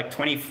probably about like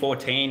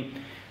 2014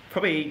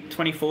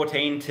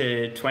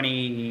 to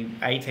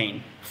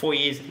 2018. 4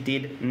 years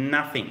did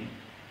nothing.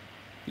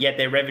 Yet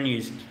their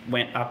revenues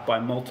went up by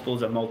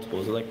multiples and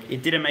multiples. Like,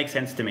 it didn't make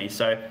sense to me.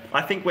 So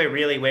I think we're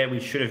really where we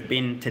should have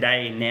been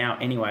today, now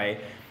anyway.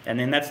 And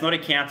then that's not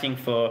accounting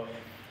for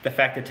the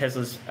fact that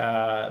Tesla's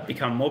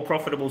become more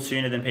profitable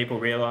sooner than people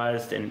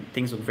realized, and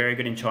things look very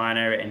good in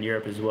China and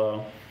Europe as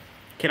well.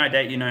 Can I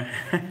date you? No.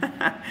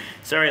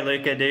 Sorry,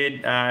 Luca,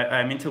 dude.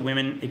 I'm into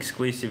women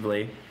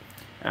exclusively.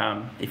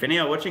 If any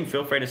are watching,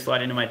 feel free to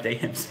slide into my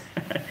DMs.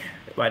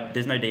 But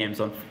there's no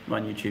DMs on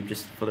YouTube,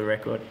 just for the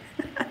record.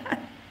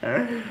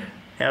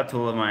 How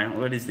tall am I?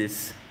 What is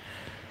this?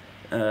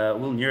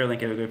 Will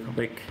Neuralink ever go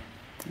public?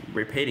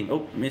 Repeating.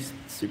 Oh, missed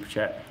super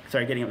chat.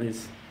 Sorry, getting up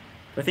this.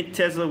 I think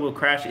Tesla will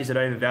crash. Is it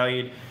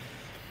overvalued?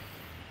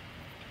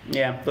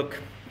 Yeah, look,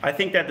 I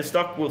think that the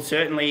stock will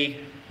certainly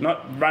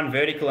not run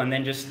vertical and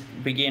then just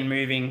begin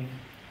moving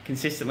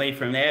consistently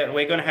from there.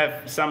 We're going to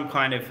have some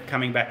kind of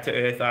coming back to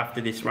Earth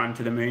after this run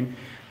to the moon.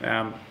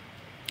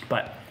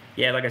 But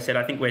yeah, like I said,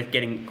 I think we're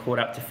getting caught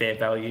up to fair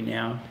value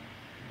now.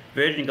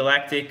 Virgin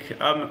Galactic,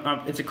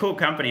 it's a cool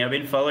company. I've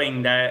been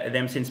following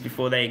them since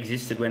before they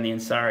existed, when the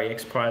Ansari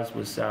X Prize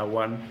was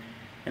won,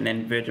 and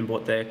then Virgin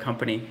bought the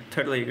company.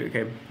 Totally agree.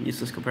 Okay,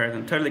 useless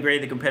comparison. Totally agree.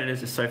 The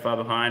competitors are so far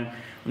behind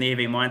on the EV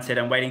mindset.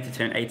 I'm waiting to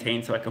turn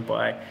 18 so I can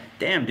buy.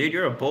 Damn, dude,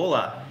 you're a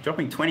baller.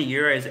 Dropping 20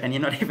 euros and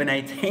you're not even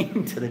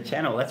 18 to the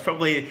channel. That's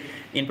probably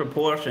in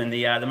proportion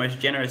the most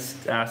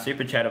generous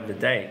super chat of the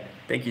day.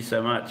 Thank you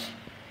so much.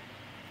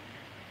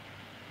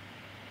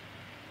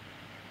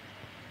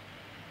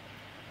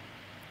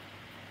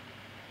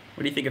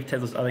 What do you think of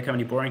Tesla's other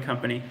company, Boring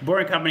Company?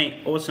 Boring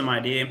Company, awesome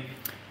idea.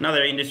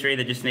 Another industry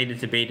that just needed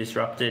to be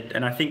disrupted,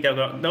 and I think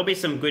there'll be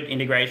some good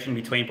integration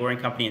between Boring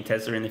Company and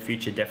Tesla in the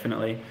future,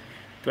 definitely.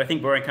 Do I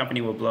think Boring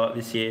Company will blow up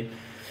this year?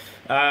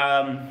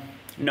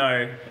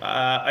 No.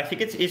 I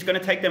think it's going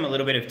to take them a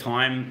little bit of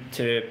time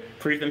to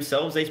prove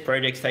themselves. These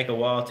projects take a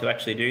while to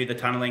actually do, the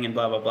tunneling and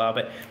blah, blah, blah.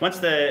 But once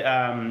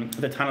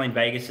the tunnel in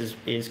Vegas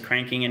is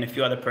cranking and a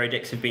few other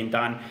projects have been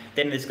done,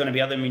 then there's going to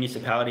be other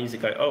municipalities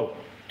that go, oh,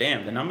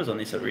 damn, the numbers on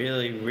this are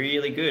really,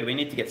 really good. We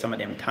need to get some of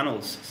them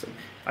tunnels. So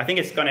I think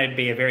it's going to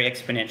be a very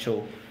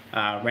exponential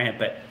ramp,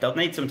 but they'll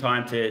need some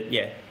time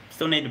to,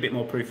 still need a bit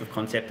more proof of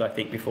concept, I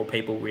think, before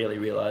people really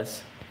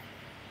realize.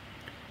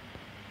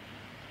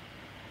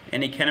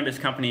 Any cannabis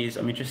companies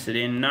I'm interested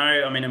in? No,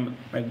 I mean, I'm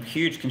a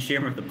huge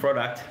consumer of the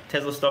product.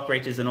 Tesla stock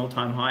reaches an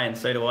all-time high, and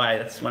so do I.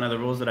 That's one of the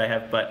rules that I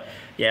have, but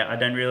yeah, I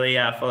don't really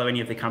follow any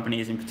of the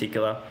companies in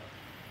particular.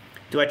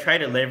 Do I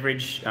trade a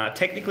leverage?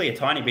 Technically a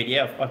tiny bit,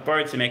 yeah. I've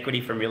borrowed some equity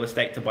from real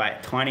estate to buy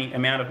a tiny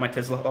amount of my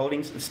Tesla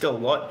holdings. It's still a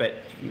lot, but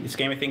in the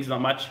scheme of things,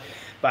 not much.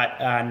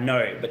 But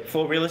no, but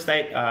for real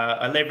estate,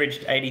 I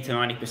leveraged 80 to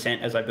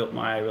 90% as I built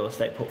my real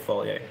estate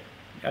portfolio.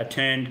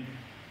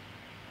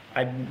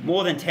 I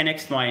more than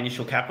 10x'd my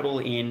initial capital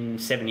in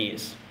 7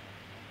 years.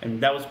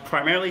 And that was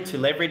primarily to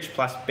leverage,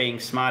 plus being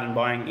smart and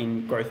buying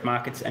in growth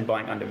markets and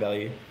buying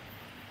undervalue.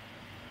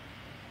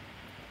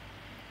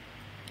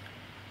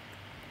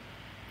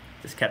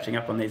 Just catching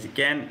up on these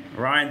again.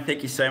 Ryan,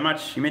 thank you so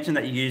much. You mentioned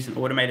that you use an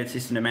automated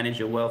system to manage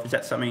your wealth. Is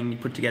that something you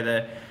put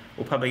together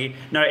or publicly?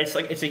 No, it's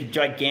a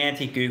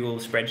gigantic Google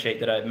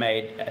spreadsheet that I've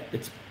made.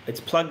 It's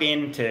plugged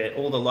into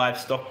all the live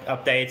stock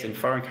updates and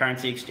foreign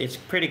currency. It's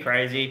pretty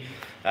crazy.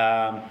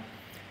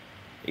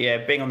 Yeah,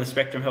 being on the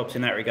spectrum helps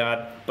in that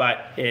regard,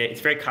 but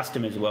it's very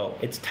custom as well.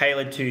 It's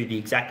tailored to the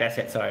exact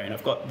assets I own.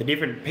 I've got the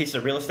different pieces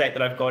of real estate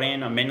that I've got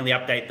in. I manually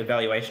update the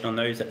valuation on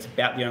those. That's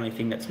about the only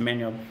thing that's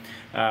manual.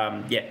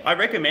 Yeah, I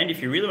recommend,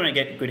 if you really want to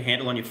get a good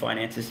handle on your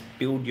finances,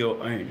 build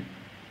your own,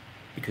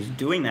 because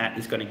doing that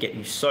is going to get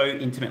you so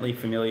intimately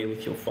familiar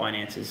with your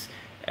finances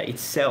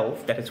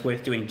itself that it's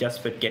worth doing,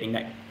 just for getting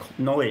that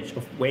knowledge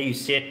of where you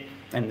sit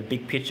and the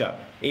big picture,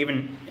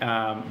 even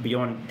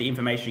beyond the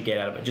information you get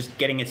out of it. Just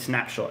getting a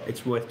snapshot,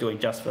 it's worth doing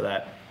just for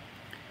that.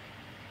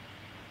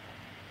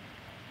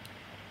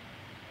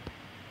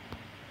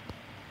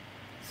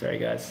 Sorry,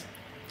 guys.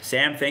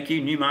 Sam, thank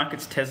you. New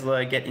markets,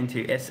 Tesla get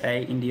into SA,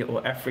 India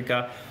or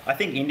Africa. I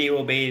think India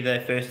will be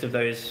the first of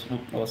those,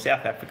 or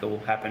South Africa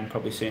will happen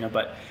probably sooner,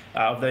 but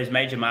of those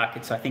major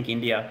markets, I think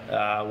India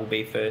will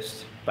be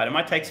first. But it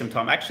might take some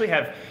time. I actually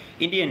have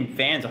Indian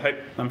fans,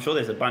 I'm sure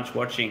there's a bunch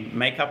watching,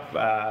 make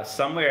up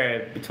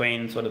somewhere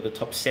between sort of the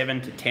top 7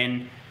 to 10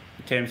 in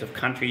terms of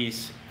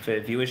countries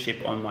for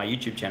viewership on my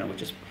YouTube channel,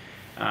 which is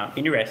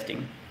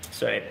interesting.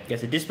 So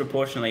there's a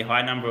disproportionately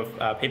high number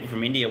of people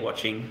from India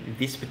watching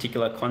this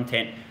particular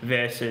content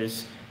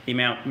versus the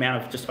amount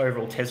of just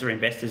overall Tesla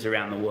investors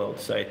around the world.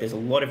 So there's a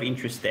lot of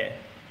interest there.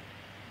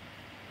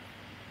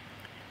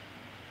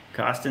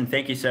 Carsten,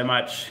 thank you so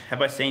much.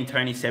 Have I seen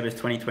Tony Seba's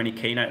 2020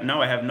 keynote?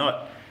 No, I have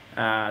not.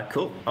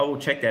 Cool, I will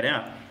check that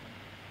out.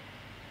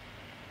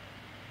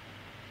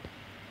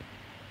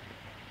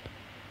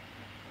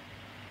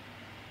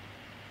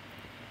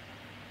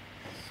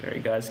 Sorry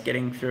guys,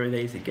 getting through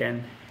these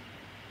again.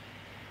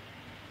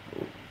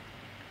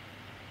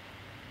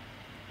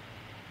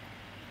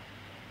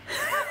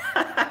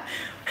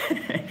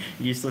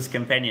 Useless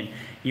companion.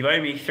 You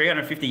owe me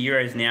 350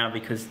 euros now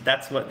because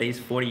that's what these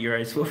 40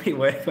 euros will be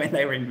worth when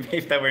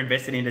if they were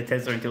invested into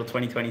Tesla until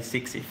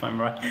 2026, if I'm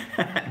right.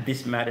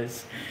 This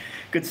matters.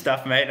 Good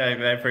stuff, mate. I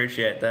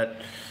appreciate that.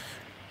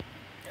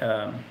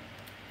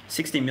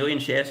 60 million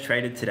shares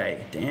traded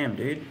today. Damn,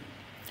 dude.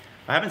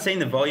 I haven't seen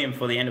the volume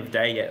for the end of the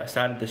day yet. I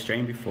started the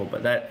stream before,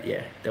 but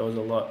yeah, there was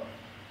a lot.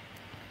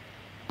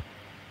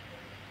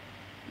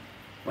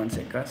 One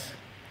sec, guys.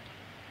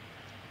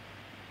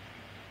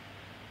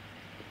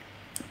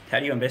 How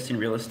do you invest in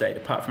real estate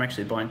apart from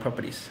actually buying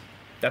properties?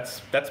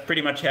 That's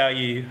pretty much how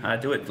you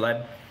do it,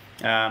 Vlad.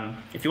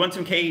 If you want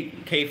some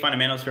key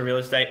fundamentals for real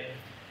estate,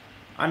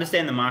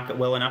 understand the market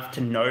well enough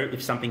to know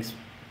if something's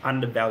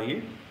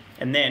undervalued,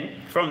 and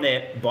then from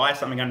there buy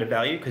something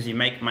undervalued because you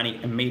make money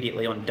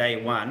immediately on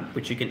day one,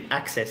 which you can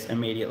access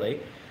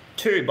immediately.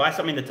 2, buy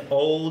something that's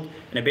old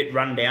and a bit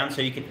run down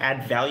so you can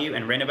add value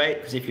and renovate,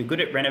 because if you're good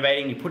at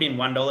renovating, you put in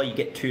 $1, you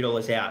get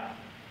 $2 out.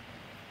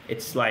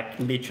 It's like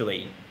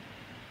literally,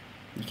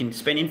 you can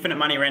spend infinite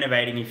money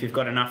renovating if you've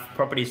got enough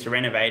properties to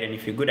renovate, and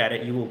if you're good at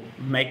it, you will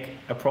make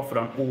a profit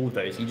on all of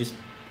those. You just,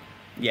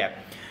 yeah.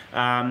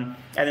 And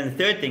then the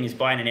third thing is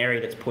buy in an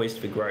area that's poised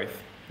for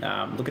growth.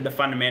 Look at the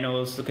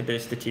fundamentals, look at the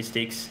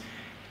statistics,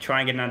 try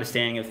and get an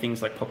understanding of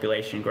things like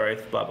population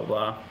growth, blah, blah,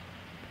 blah.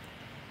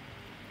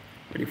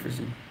 Ready for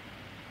Zoom.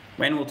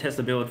 When will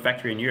Tesla build a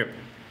factory in Europe?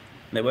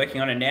 They're working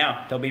on it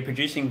now. They'll be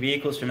producing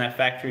vehicles from that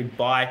factory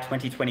by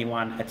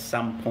 2021 at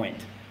some point.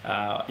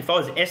 If I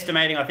was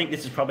estimating, I think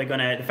this is probably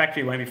the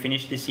factory won't be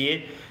finished this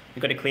year.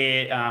 We've got to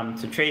clear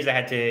some trees. They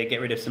had to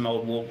get rid of some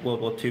old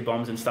World War II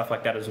bombs and stuff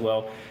like that as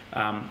well.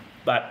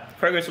 But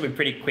progress will be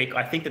pretty quick.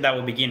 I think that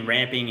will begin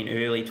ramping in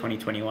early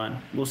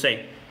 2021. We'll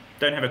see.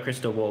 Don't have a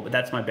crystal ball, but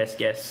that's my best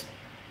guess.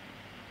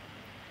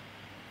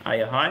 Are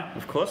you high?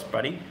 Of course,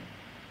 buddy.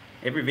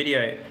 Every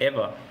video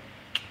ever.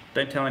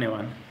 Don't tell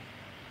anyone.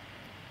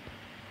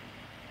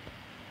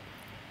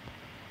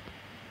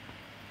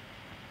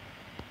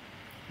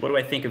 What do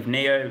I think of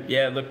NIO?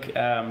 Yeah, look,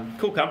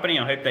 cool company.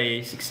 I hope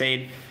they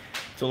succeed.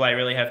 That's all I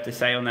really have to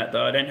say on that,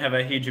 though. I don't have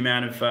a huge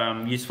amount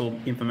of useful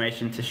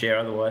information to share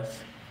otherwise.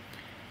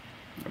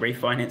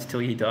 Refinance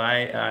till you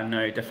die?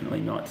 No,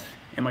 definitely not.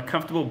 Am I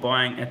comfortable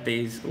buying at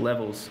these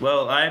levels?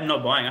 Well, I am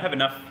not buying. I have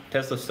enough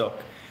Tesla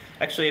stock.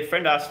 Actually, a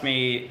friend asked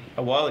me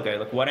a while ago,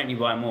 like, why don't you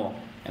buy more?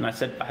 And I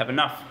said, I have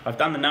enough. I've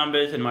done the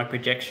numbers and my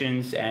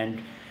projections,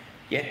 and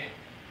yeah,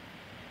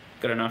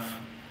 got enough.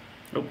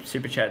 Oh,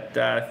 super chat.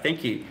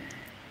 Thank you.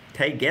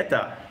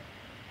 Tegeta.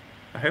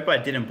 I hope I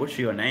didn't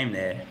butcher your name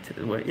there.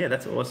 Yeah,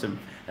 that's awesome.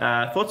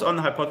 Thoughts on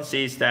the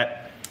hypotheses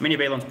that many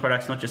of Elon's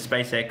products, not just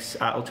SpaceX,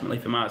 are ultimately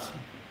for Mars?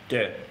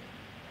 Duh.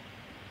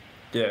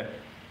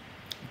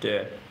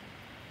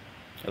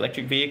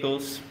 Electric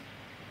vehicles,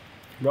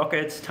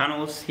 rockets,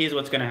 tunnels. Here's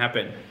what's going to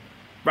happen.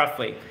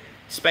 Roughly,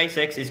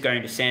 SpaceX is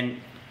going to send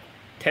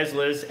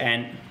Teslas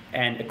and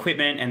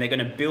equipment, and they're going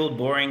to build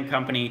boring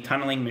company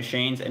tunneling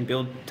machines and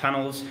build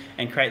tunnels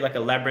and create like a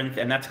labyrinth,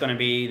 and that's going to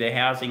be the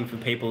housing for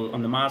people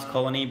on the Mars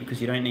colony, because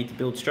you don't need to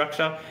build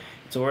structure.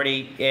 It's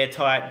already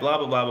airtight, blah,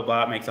 blah, blah, blah,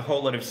 blah. It makes a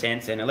whole lot of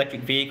sense. And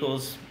electric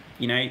vehicles,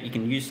 you know, you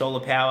can use solar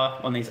power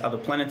on these other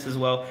planets as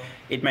well.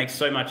 It makes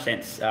so much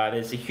sense.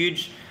 There's a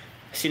huge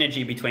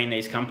synergy between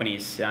these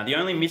companies. The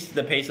only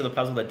the piece of the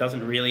puzzle that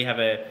doesn't really have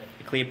a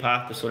clear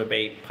path to sort of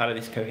be part of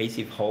this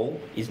cohesive whole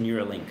is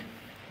Neuralink,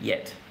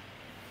 yet.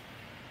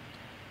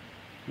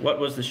 What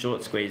was the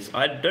short squeeze?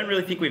 I don't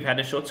really think we've had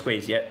a short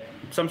squeeze yet.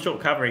 Some short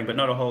covering, but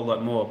not a whole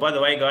lot more. By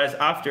the way, guys,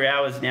 after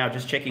hours now,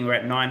 just checking, we're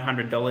at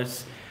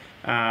 $900.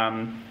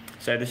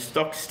 So the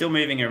stock's still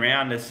moving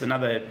around. There's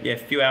another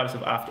few hours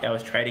of after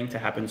hours trading to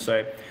happen.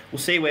 So we'll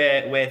see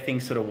where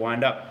things sort of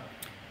wind up.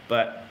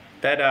 But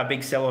that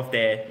big sell-off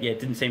there,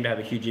 didn't seem to have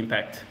a huge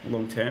impact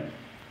long term.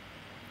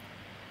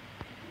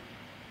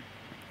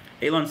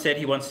 Elon said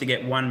he wants to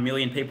get 1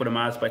 million people to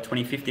Mars by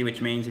 2050,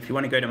 which means if you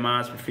want to go to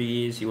Mars for a few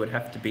years, you would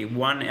have to be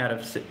one out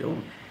of... Oh.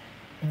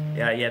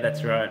 Yeah,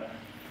 that's right.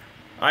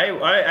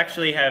 I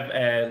actually have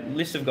a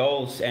list of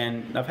goals,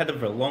 and I've had them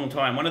for a long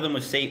time. One of them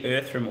was see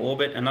Earth from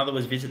orbit, another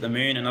was visit the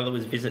moon, another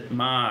was visit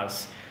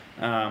Mars.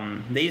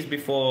 These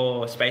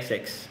before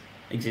SpaceX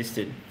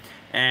existed.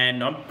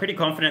 And I'm pretty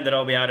confident that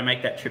I'll be able to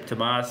make that trip to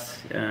Mars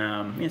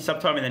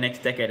sometime in the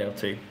next decade or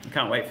two. I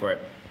can't wait for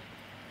it.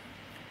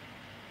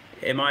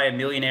 Am I a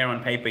millionaire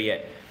on paper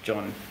yet,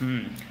 John?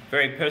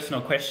 Very personal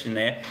question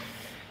there.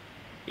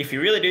 If you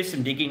really do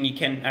some digging, you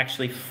can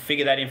actually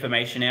figure that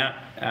information out.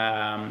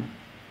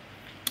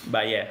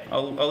 But yeah,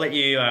 I'll let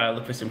you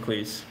look for some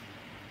clues.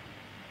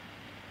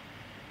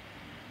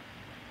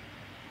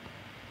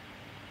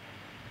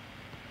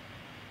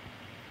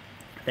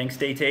 Thanks,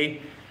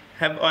 DT.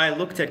 Have I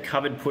looked at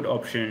covered put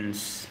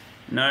options?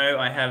 No,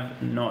 I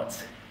have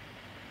not.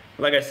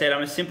 Like I said,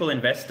 I'm a simple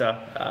investor.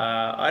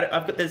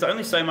 There's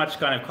only so much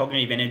kind of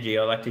cognitive energy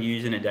I like to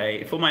use in a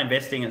day. For my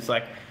investing, it's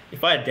like,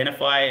 if I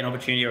identify an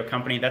opportunity or a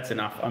company, that's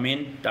enough. I'm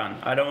in, done.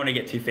 I don't want to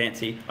get too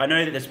fancy. I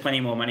know that there's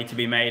plenty more money to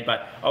be made,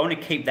 but I want to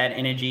keep that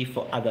energy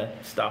for other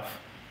stuff.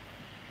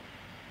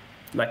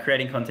 Like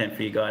creating content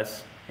for you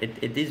guys.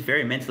 It is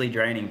very mentally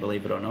draining,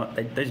 believe it or not.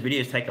 Those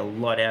videos take a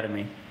lot out of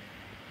me.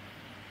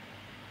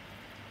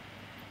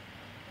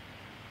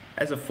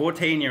 As a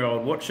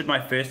 14-year-old, what should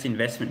my first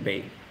investment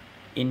be?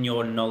 In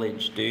your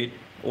knowledge, dude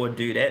or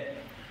dudette.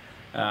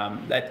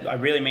 I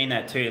really mean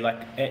that too. Like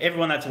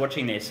everyone that's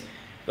watching this,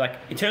 like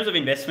in terms of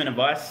investment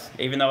advice,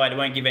 even though I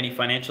won't give any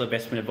financial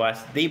investment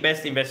advice, the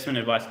best investment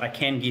advice I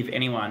can give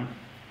anyone,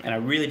 and I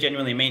really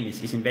genuinely mean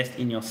this, is invest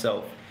in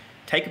yourself.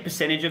 Take a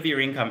percentage of your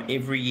income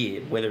every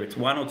year, whether it's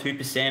 1 or 2%,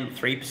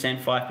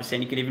 3%,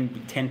 5%, you could even be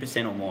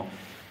 10% or more,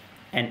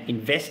 and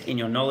invest in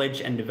your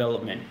knowledge and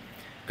development.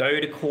 Go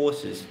to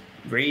courses,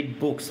 read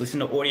books, listen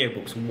to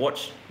audiobooks,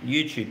 watch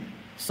YouTube,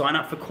 sign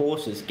up for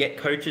courses, get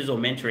coaches or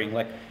mentoring,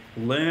 like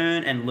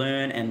learn and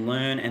learn and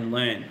learn and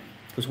learn.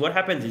 Because what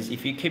happens is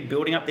if you keep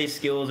building up these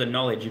skills and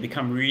knowledge, you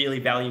become really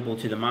valuable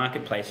to the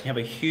marketplace. You have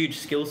a huge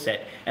skill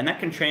set, and that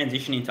can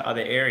transition into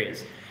other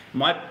areas.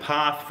 My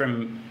path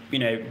from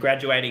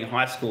graduating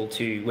high school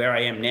to where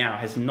I am now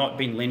has not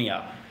been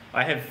linear.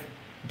 I have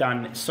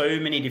done so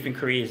many different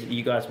careers that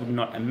you guys would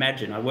not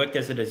imagine. I worked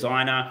as a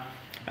designer,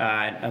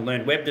 I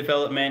learned web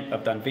development,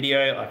 I've done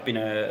video, I've been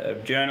a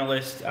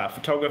journalist, a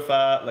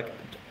photographer, like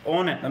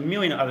on a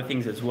million other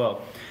things as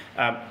well.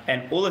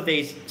 And all of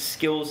these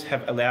skills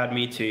have allowed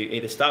me to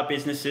either start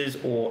businesses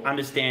or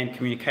understand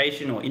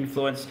communication or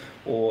influence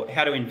or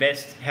how to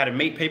invest, how to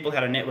meet people,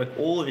 how to network.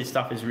 All of this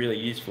stuff is really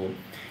useful.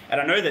 And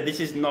I know that this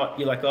is not,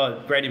 you're like,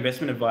 oh, great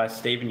investment advice,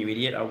 Stephen, you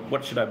idiot.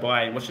 What should I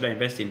buy and what should I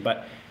invest in?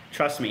 But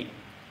trust me,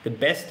 the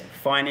best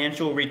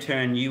financial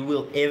return you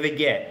will ever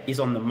get is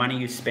on the money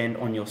you spend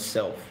on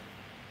yourself.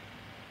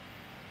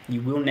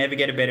 You will never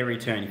get a better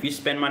return. If you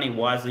spend money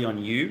wisely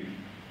on you,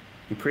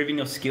 improving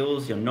your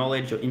skills, your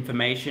knowledge, your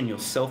information, your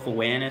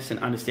self-awareness and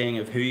understanding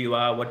of who you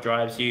are, what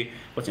drives you,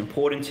 what's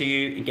important to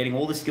you, and getting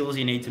all the skills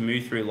you need to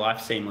move through life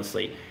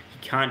seamlessly, you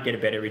can't get a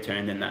better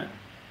return than that.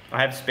 I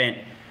have spent,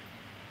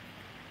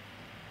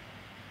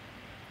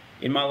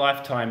 in my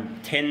lifetime,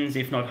 tens,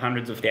 if not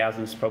hundreds of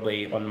thousands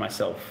probably on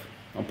myself,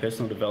 on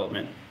personal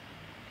development.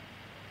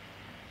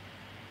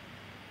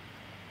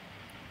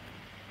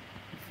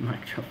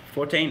 Mic drop.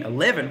 14,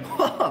 11.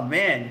 Oh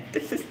man,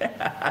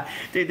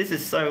 dude, this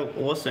is so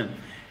awesome.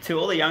 To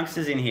all the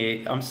youngsters in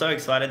here, I'm so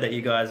excited that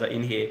you guys are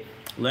in here.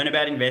 Learn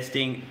about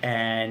investing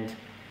and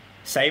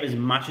save as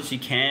much as you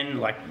can.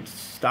 Like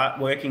start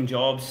working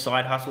jobs,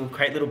 side hustle,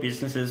 create little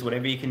businesses,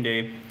 whatever you can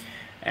do.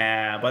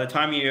 By the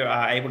time you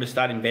are able to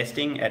start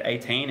investing at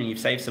 18 and you've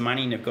saved some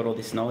money and you've got all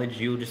this knowledge,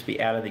 you'll just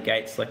be out of the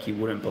gates like you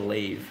wouldn't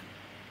believe.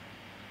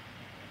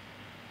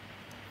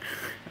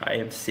 I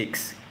am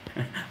 6.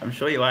 I'm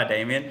sure you are,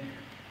 Damien.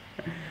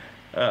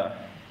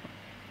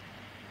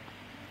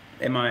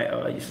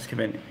 Useless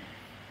companion.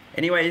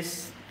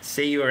 Anyways,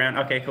 see you around.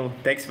 Okay, cool.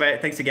 Thanks,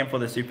 mate. Thanks again for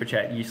the super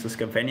chat, useless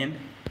companion.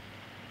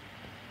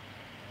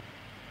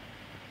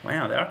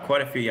 Wow, there are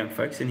quite a few young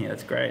folks in here.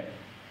 That's great.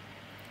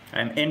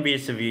 I'm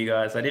envious of you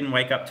guys. I didn't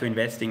wake up to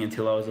investing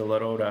until I was a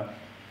lot older.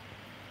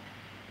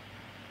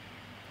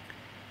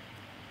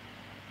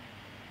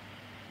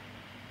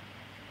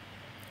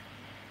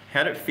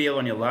 How did it feel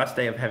on your last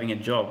day of having a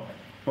job?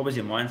 What was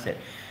your mindset?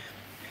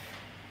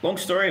 Long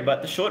story,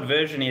 but the short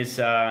version is,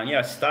 I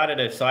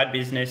started a side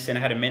business and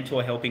I had a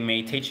mentor helping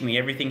me, teaching me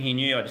everything he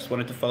knew. I just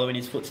wanted to follow in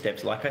his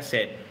footsteps. Like I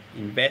said,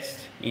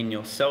 invest in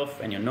yourself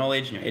and your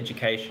knowledge and your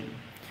education.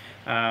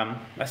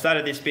 I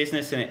started this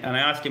business and I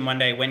asked him one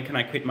day, when can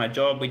I quit my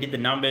job? We did the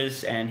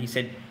numbers and he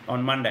said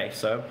on Monday.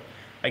 So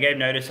I gave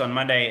notice on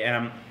Monday.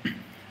 And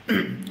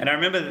I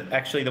remember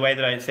actually the way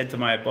that I said to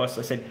my boss,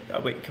 I said,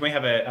 can we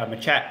have a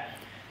chat?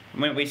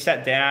 When we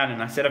sat down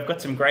and I said, I've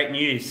got some great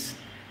news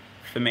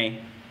for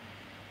me.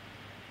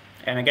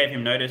 And I gave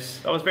him notice.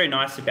 I was very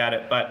nice about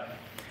it, but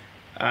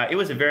it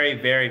was a very,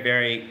 very,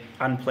 very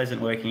unpleasant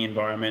working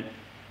environment.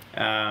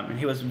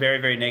 He was very,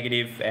 very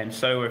negative, and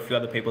so were a few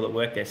other people that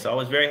worked there. So I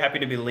was very happy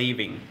to be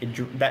leaving.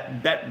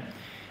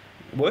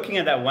 Working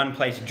at that one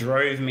place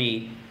drove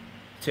me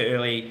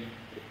to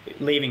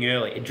leaving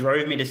early. It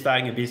drove me to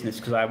starting a business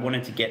because I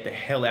wanted to get the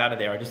hell out of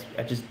there.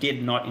 I just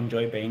did not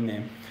enjoy being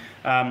there.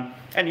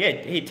 And yeah,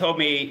 he told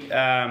me,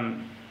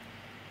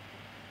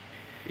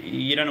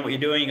 you don't know what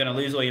you're doing, you're going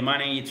to lose all your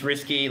money, it's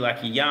risky, like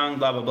you're young,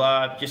 blah, blah,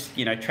 blah. Just,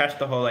 trashed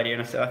the whole idea.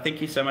 And I said, thank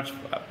you so much.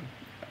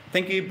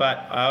 Thank you, but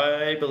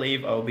I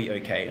believe I'll be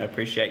okay. I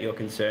appreciate your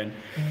concern.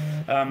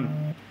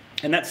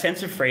 And that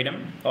sense of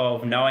freedom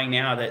of knowing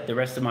now that the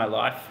rest of my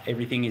life,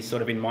 everything is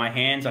sort of in my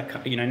hands.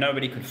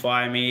 Nobody could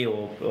fire me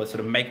or sort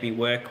of make me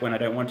work when I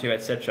don't want to,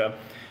 etc.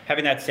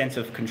 Having that sense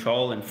of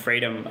control and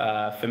freedom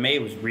for me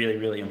was really,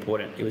 really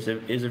important. It was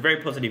a very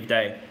positive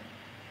day.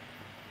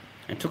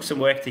 It took some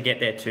work to get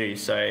there too,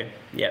 so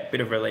yeah,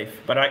 bit of relief.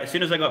 But as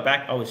soon as I got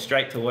back, I was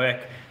straight to work.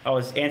 I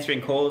was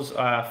answering calls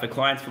for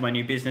clients for my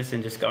new business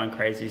and just going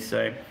crazy,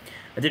 so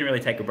I didn't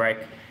really take a break.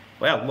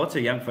 Wow, lots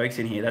of young folks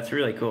in here. That's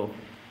really cool.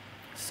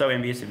 So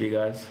envious of you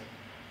guys.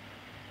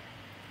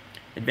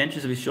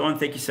 Adventures with Sean,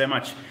 thank you so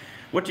much.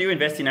 What do you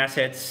invest in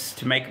assets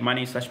to make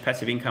money /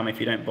 passive income if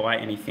you don't buy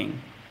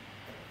anything?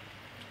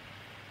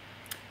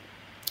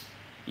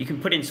 You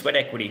can put in sweat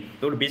equity,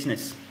 build a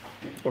business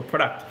or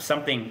product,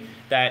 something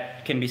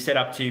that can be set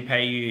up to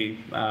pay you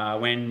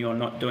when you're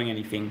not doing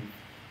anything.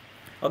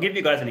 I'll give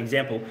you guys an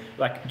example,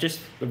 like just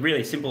a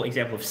really simple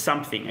example of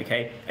something,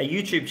 okay? A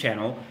YouTube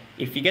channel,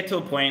 if you get to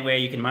a point where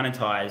you can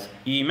monetize,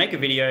 you make a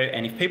video,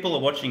 and if people are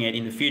watching it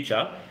in the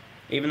future,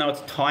 even though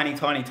it's tiny,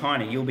 tiny,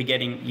 tiny, you'll be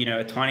getting,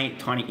 a tiny,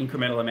 tiny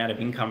incremental amount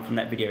of income from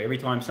that video every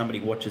time somebody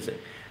watches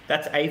it.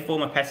 That's a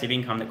form of passive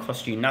income that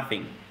costs you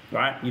nothing,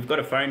 right? You've got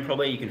a phone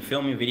probably, you can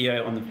film your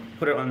video,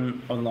 put it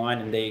online,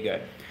 and there you go.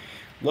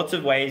 Lots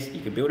of ways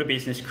you can build a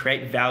business,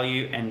 create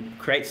value, and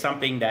create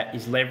something that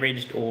is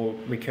leveraged or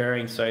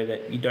recurring so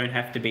that you don't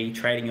have to be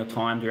trading your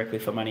time directly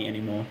for money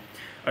anymore.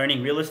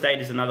 Owning real estate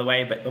is another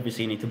way, but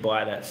obviously you need to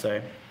buy that. So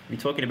if you're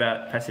talking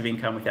about passive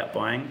income without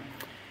buying,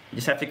 you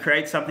just have to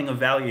create something of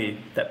value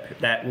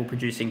that will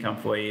produce income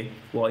for you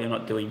while you're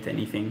not doing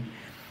anything.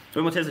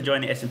 When will Tesla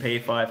join the S&P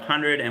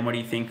 500, and what do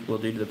you think will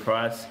do to the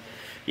price?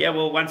 Yeah,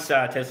 well, once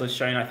Tesla's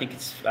shown, I think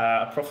it's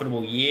a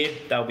profitable year,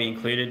 they'll be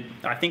included.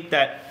 I think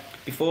that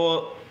if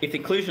the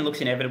inclusion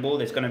looks inevitable,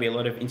 there's going to be a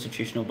lot of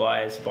institutional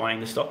buyers buying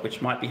the stock,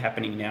 which might be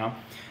happening now,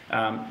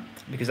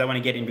 because they want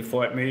to get in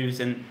before it moves,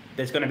 and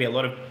there's going to be a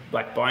lot of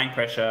buying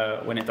pressure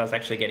when it does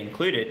actually get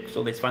included, because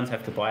all these funds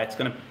have to buy. It's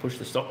going to push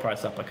the stock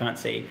price up. I can't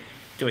see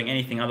doing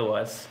anything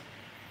otherwise.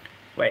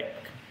 Wait,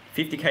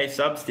 50k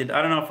subs I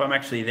don't know if I'm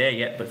actually there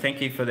yet, but thank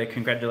you for the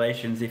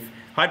congratulations. If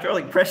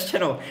Hydraulic Press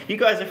channel, you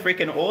guys are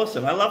freaking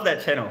awesome. I love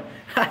that channel.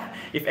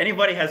 If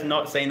anybody has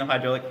not seen the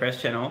Hydraulic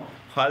Press channel,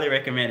 highly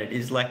recommend it.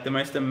 It's like the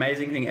most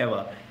amazing thing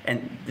ever.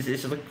 And this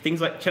is just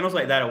channels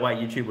like that are why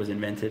YouTube was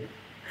invented.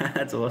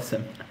 That's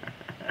awesome.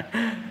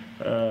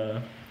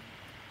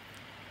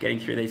 Getting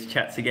through these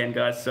chats again,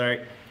 guys. So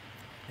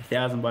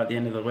 1,000 by the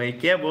end of the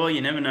week. Yeah, well,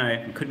 you never know.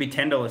 It could be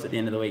 $10 at the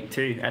end of the week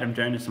too. Adam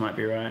Jonas might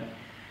be right.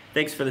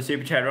 Thanks for the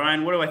super chat,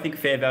 Ryan. What do I think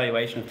fair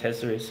valuation of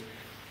Tesla is?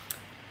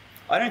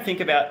 I don't think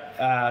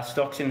about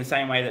stocks in the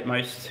same way that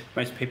most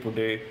people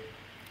do.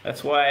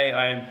 That's why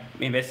I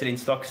invested in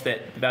stocks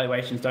that the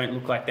valuations don't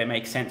look like they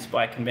make sense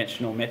by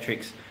conventional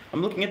metrics.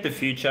 I'm looking at the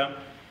future.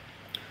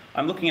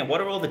 I'm looking at what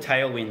are all the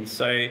tailwinds.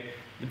 So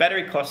the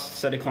battery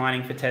costs are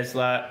declining for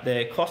Tesla.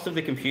 The cost of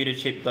the computer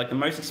chip, like the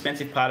most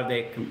expensive part of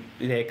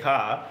their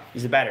car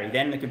is the battery,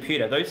 then the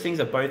computer. Those things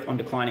are both on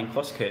declining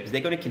cost curves.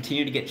 They're going to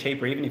continue to get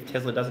cheaper even if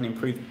Tesla doesn't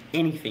improve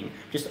anything.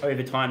 Just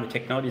over time, the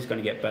technology is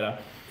going to get better.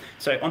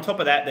 So on top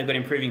of that, they've got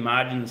improving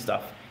margins and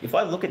stuff. If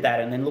I look at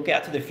that and then look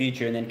out to the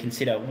future and then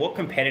consider what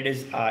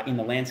competitors are in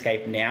the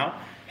landscape now,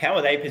 how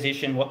are they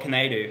positioned, what can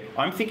they do?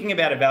 I'm thinking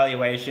about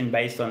evaluation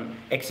based on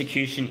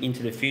execution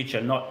into the future,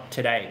 not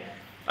today.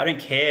 I don't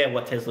care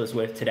what Tesla's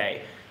worth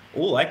today.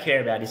 All I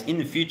care about is in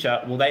the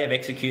future, will they have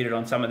executed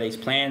on some of these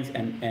plans,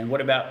 and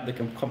what about the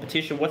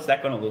competition? What's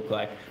that going to look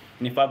like?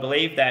 And if I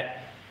believe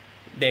that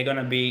they're going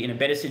to be in a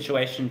better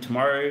situation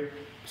tomorrow,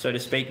 so to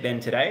speak,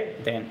 than today,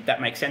 then that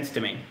makes sense to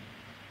me.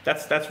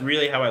 That's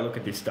really how I look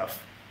at this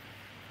stuff.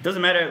 It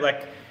doesn't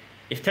matter,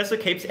 if Tesla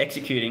keeps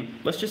executing,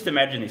 let's just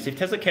imagine this. If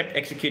Tesla kept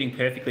executing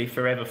perfectly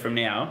forever from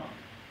now,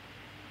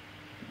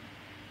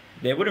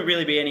 there wouldn't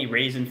really be any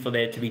reason for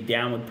there to be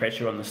downward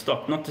pressure on the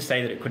stock. Not to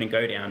say that it couldn't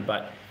go down,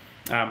 but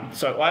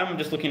so I'm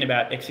just looking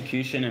about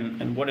execution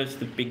and what does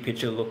the big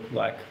picture look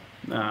like.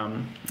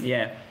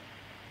 Yeah.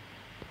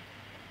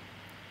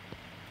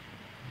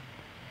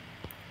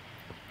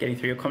 Getting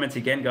through your comments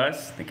again,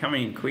 guys. They're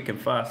coming in quick and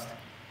fast.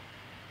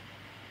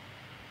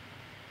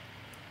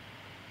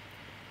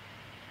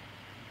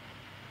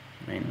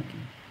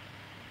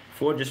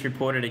 Ford just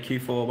reported a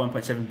Q4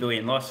 1.7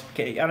 billion loss.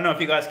 Okay, I don't know if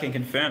you guys can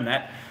confirm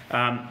that.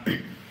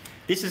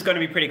 This is going to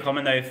be pretty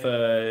common though for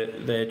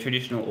the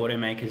traditional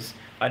automakers.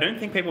 I don't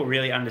think people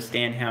really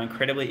understand how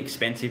incredibly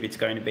expensive it's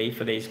going to be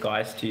for these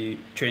guys to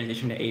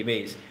transition to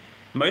EVs.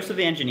 Most of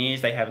the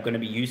engineers they have are going to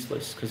be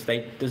useless because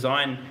they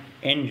design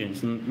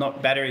engines and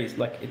not batteries.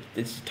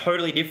 It's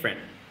totally different.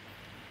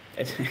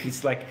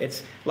 It's like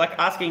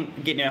asking,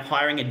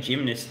 hiring a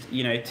gymnast,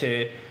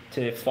 to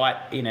to fight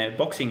in a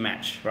boxing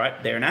match,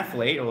 right? They're an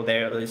athlete or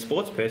they're a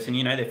sports person,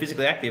 you know, they're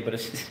physically active, but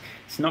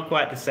it's not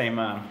quite the same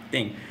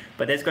thing.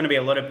 But there's going to be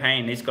a lot of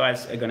pain. These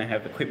guys are going to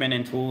have equipment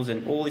and tools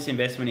and all this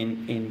investment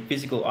in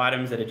physical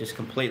items that are just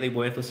completely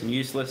worthless and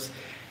useless.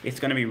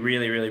 It's going to be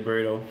really, really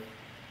brutal.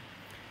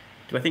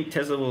 Do I think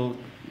Tesla will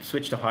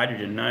switch to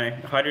hydrogen? No,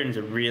 hydrogen's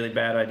a really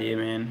bad idea,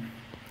 man.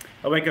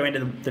 I won't go into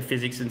the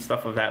physics and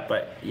stuff of that,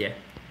 but yeah,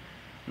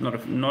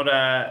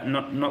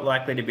 not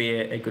likely to be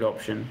a good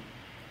option.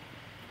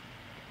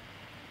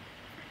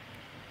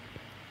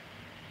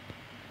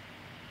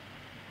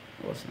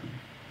 Awesome.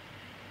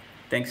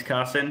 Thanks,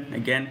 Carson.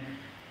 Again,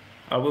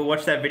 I will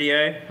watch that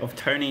video of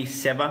Tony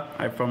Seba,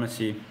 I promise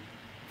you.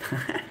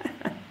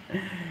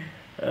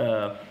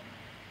 All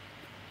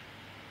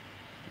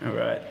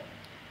right.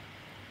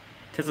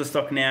 Tesla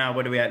stock now,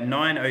 what are we at?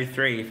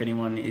 903 if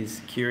anyone is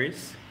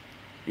curious.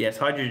 Yes,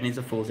 hydrogen is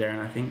a fool's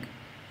errand, I think.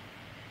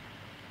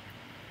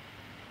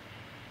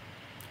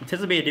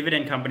 Tesla will be a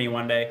dividend company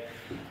one day.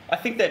 I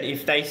think that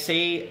if they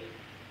see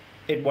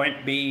it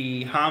won't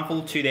be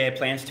harmful to their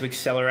plans to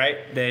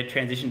accelerate their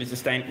transition to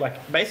sustain,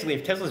 like basically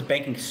if Tesla's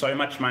banking so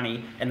much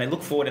money and they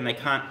look forward and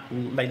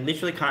they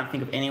literally can't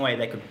think of any way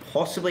they could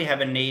possibly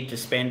have a need to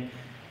spend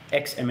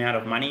X amount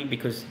of money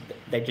because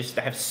they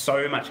have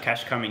so much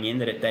cash coming in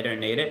that they don't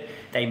need it,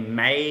 they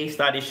may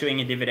start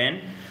issuing a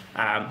dividend.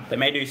 They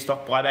may do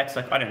stock buybacks,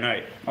 like I don't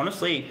know.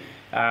 Honestly,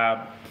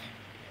 I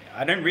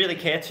don't really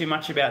care too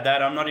much about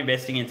that. I'm not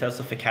investing in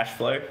Tesla for cash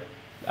flow.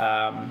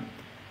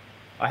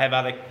 I have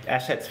other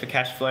assets for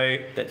cash flow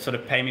that sort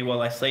of pay me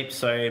while I sleep,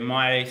 so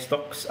my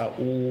stocks are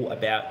all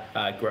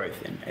about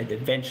growth, and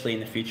eventually in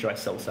the future I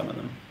sell some of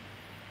them.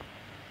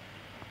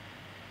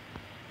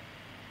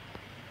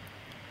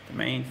 The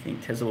main thing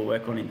Tesla will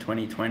work on in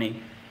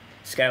 2020,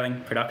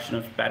 scaling production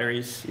of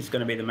batteries is going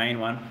to be the main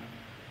one.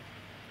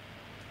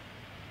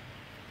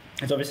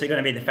 It's obviously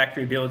going to be the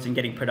factory builds and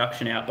getting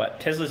production out, but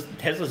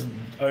Tesla's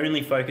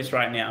only focus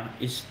right now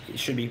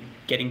should be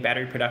getting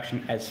battery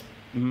production as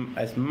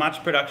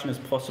much production as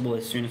possible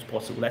as soon as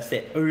possible. That's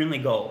their only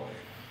goal.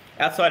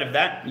 Outside of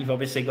that, you've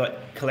obviously got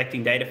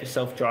collecting data for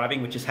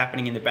self-driving, which is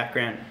happening in the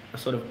background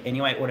sort of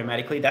anyway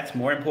automatically. That's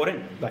more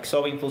important, like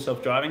solving full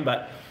self-driving,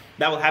 but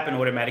that will happen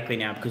automatically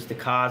now because the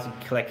cars are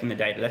collecting the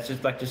data. That's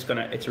it's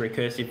a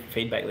recursive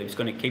feedback loop. It's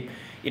going to keep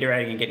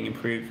iterating and getting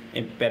improved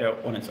and better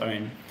on its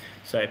own.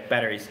 So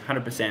batteries,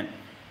 100%.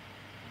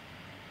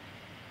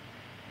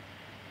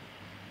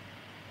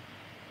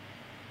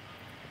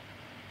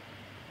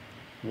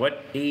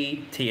 What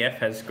ETF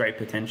has great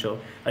potential?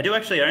 I do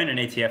actually own an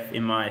ETF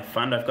in my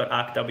fund. I've got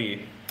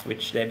ARKW,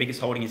 which their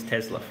biggest holding is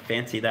Tesla.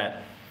 Fancy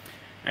that.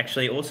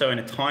 Actually also own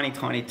a tiny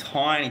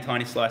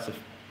slice of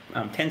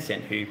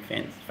Tencent, who,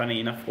 funny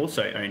enough,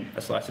 also own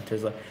a slice of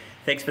Tesla.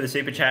 Thanks for the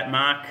super chat,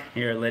 Mark.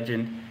 You're a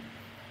legend.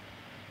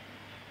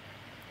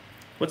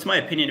 What's my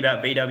opinion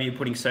about VW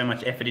putting so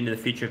much effort into the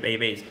future of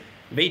EVs?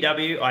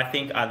 VW, I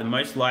think, are the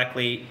most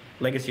likely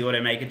legacy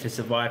automaker to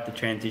survive the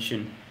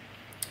transition.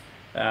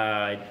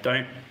 I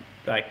don't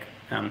like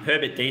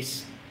Herbert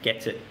Diess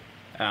gets it.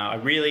 I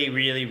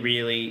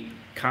really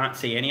can't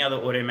see any other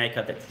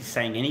automaker that's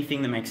saying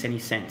anything that makes any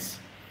sense.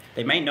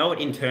 They may know it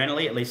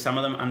internally, at least some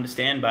of them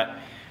understand, but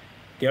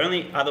the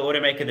only other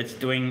automaker that's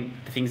doing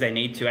the things they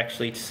need to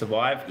actually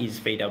survive is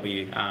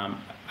VW. I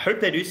hope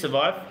they do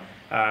survive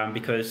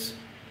because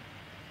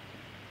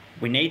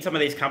we need some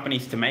of these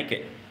companies to make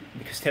it,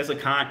 because Tesla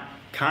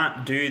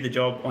can't do the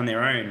job on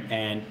their own.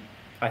 And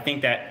I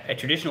think that a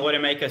traditional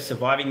automaker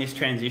surviving this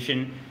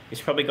transition is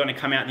probably going to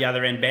come out the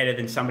other end better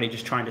than somebody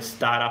just trying to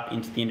start up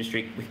into the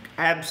industry with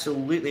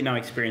absolutely no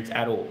experience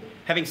at all.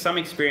 Having some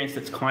experience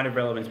that's kind of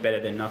relevant is better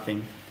than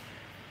nothing.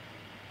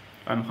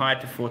 I'm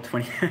hired to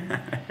 420.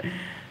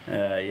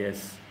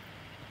 Yes.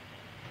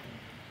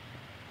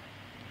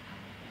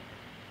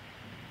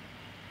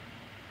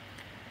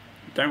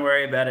 Don't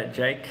worry about it,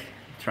 Jake.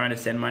 I'm trying to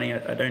send money.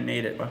 I don't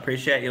need it. I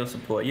appreciate your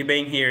support. You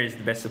being here is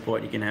the best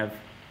support you can have.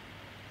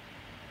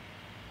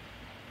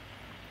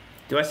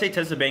 Do I see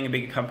Tesla being a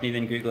bigger company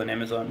than Google and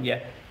Amazon? Yeah.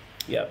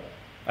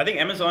 I think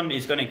Amazon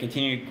is going to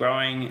continue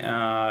growing.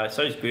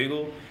 So is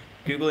Google.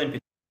 Google in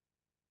particular.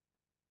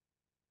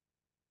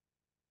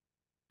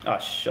 Oh,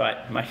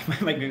 shite.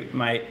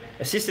 My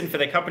assistant for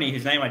the company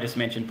whose name I just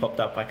mentioned popped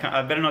up.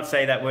 I better not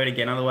say that word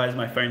again, otherwise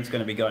my phone's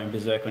going to be going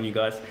berserk on you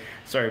guys.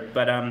 Sorry.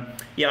 But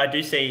yeah, I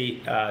do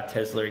see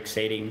Tesla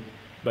exceeding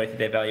both of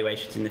their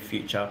valuations in the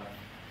future.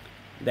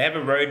 They have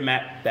a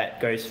roadmap that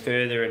goes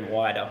further and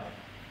wider.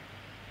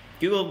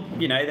 Google,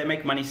 you know, they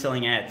make money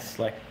selling ads.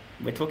 Like,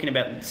 we're talking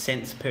about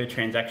cents per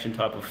transaction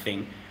type of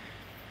thing.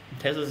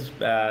 Tesla's,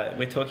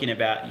 we're talking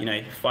about, you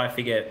know,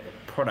 5-figure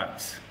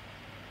products.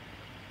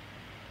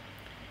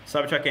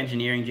 Cybertruck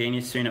engineering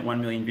genius, soon at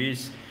 1 million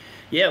views.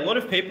 Yeah, a lot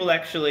of people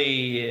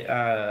actually,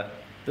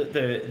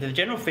 the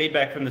general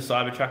feedback from the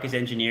Cybertruck is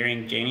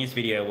engineering genius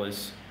video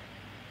was,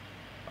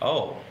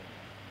 oh,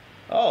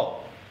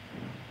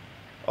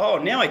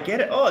 now I get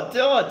it.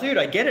 Oh, dude,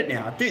 I get it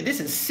now. Dude, this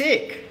is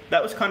sick.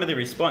 That was kind of the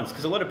response,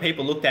 because a lot of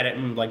people looked at it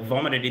and like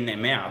vomited in their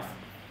mouth.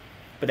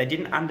 but they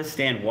didn't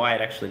understand why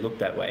it actually looked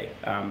that way.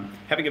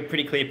 Having a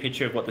pretty clear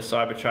picture of what the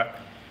Cybertruck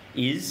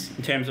is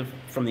in terms of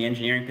from the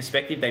engineering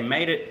perspective, they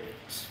made it.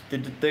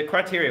 The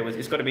criteria was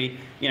it's got to be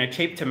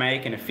cheap to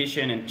make and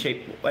efficient and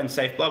cheap and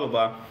safe, blah blah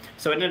blah.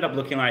 So it ended up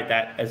looking like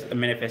that as a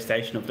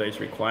manifestation of those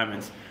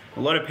requirements. A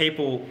lot of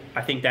people,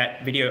 I think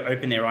that video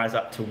opened their eyes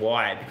up to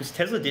why, because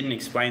Tesla didn't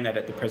explain that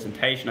at the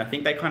presentation. I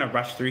think they kind of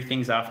rushed through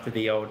things after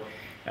the old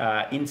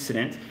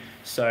incident.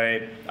 So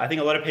I think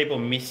a lot of people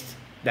missed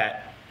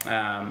that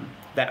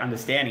that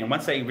understanding. And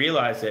once they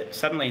realized it,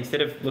 suddenly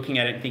instead of looking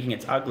at it and thinking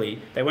it's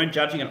ugly, they weren't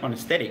judging it on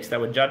aesthetics. They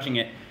were judging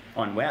it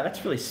on, wow,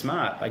 that's really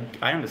smart. Like,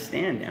 I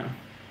understand now.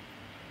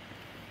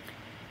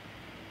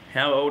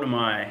 How old am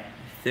I?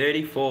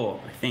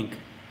 34, I think.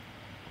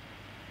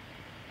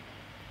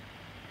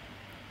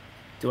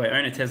 Do I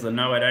own a Tesla?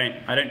 No, I don't.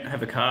 I don't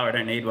have a car. I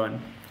don't need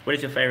one. What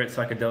is your favorite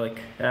psychedelic?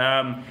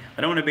 I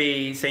don't want to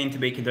be seen to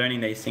be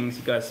condoning these things.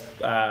 You guys,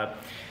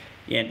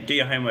 do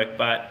your homework.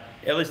 But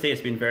LSD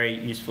has been very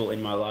useful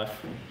in my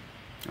life.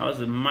 I was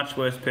a much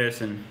worse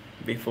person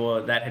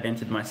before that had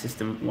entered my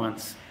system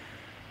once.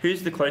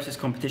 Who's the closest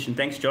competition?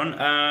 Thanks, John.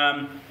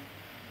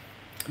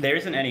 There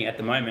isn't any at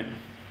the moment.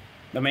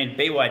 I mean,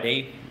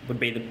 BYD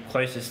would be the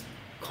closest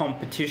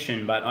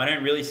competition, but I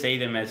don't really see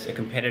them as a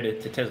competitor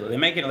to Tesla. They're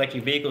making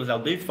electric vehicles,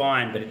 they'll do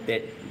fine,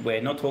 but we're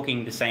not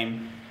talking the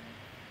same.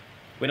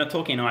 We're not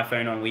talking an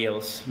iPhone on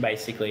wheels,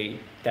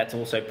 basically, that's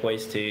also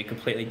poised to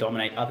completely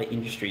dominate other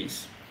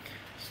industries.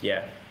 So,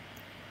 yeah.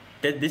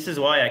 This is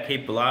why I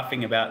keep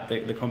laughing about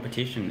the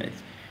competition.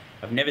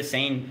 I've never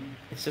seen,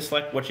 it's just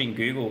like watching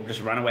Google just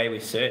run away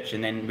with search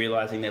and then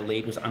realizing their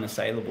lead was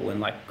unassailable,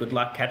 and like, good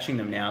luck catching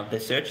them now. Their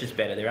search is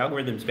better, their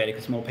algorithm's better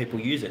because more people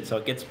use it, so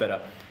it gets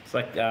better. It's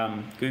like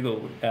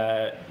Google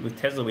with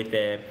Tesla with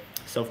their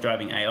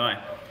self-driving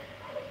AI.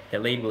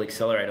 Their lead will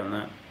accelerate on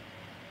that.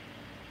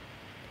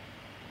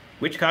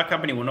 Which car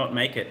company will not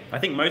make it? I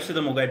think most of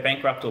them will go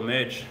bankrupt or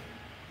merge.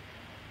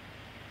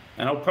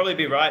 And I'll probably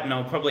be right, and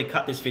I'll probably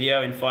cut this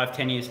video in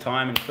 5-10 years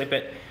time and clip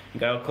it and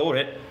go, I called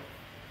it.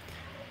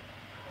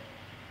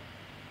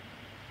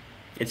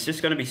 It's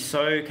just going to be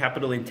so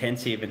capital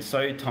intensive and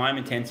so time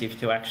intensive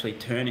to actually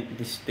turn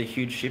the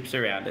huge ships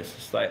around. It's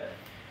just like,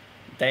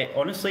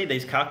 honestly,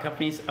 these car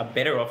companies are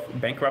better off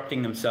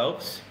bankrupting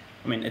themselves.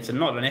 I mean, it's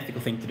not an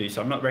ethical thing to do,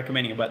 so I'm not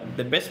recommending it, but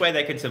the best way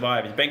they could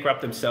survive is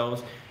bankrupt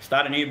themselves,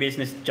 start a new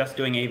business just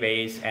doing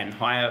EVs, and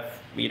hire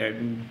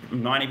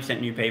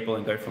 90% new people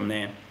and go from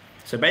there.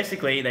 So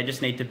basically, they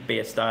just need to be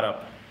a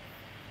startup.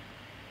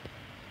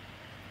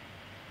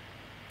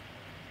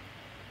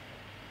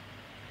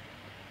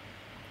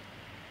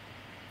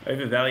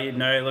 Overvalued?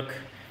 No, look,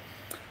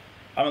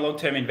 I'm a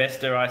long-term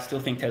investor. I still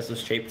think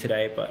Tesla's cheap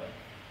today, but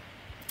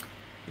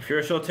if you're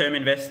a short-term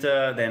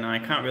investor, then I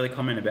can't really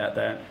comment about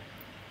that.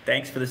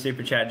 Thanks for the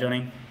super chat,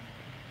 Johnny.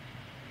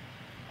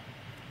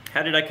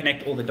 How did I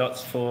connect all the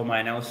dots for my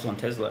analysis on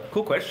Tesla?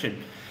 Cool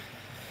question.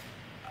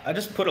 I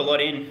just put a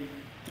lot in,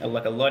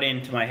 like a lot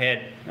into my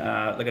head.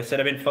 Like I said,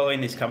 I've been following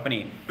this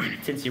company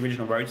since the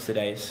original Roadster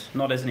days,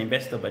 not as an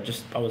investor, but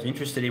just I was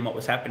interested in what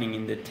was happening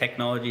in the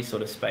technology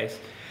sort of space.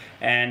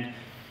 And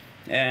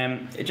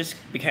it just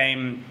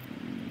became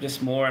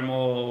just more and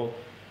more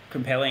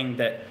compelling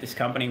that this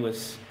company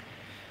was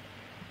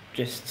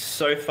just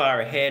so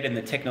far ahead, and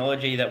the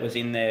technology that was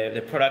in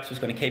the products was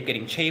going to keep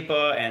getting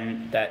cheaper,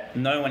 and that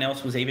no one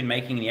else was even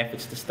making any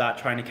efforts to start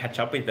trying to catch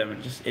up with them.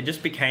 It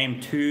just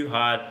became too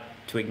hard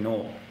to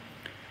ignore.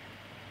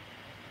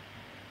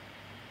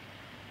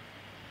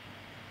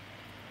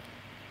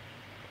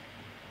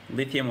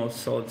 Lithium or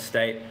solid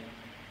state?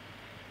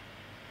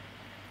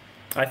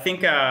 I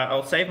think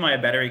I'll save my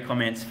battery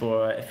comments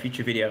for a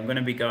future video. I'm going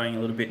to be going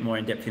a little bit more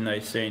in depth in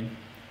those soon.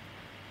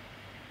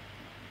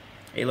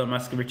 Elon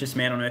Musk, the richest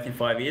man on earth in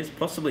 5 years?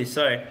 Possibly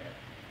so.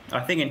 I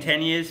think in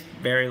 10 years,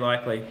 very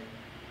likely.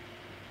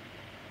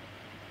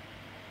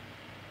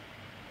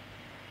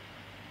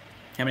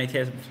 How many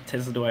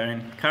Tesla do I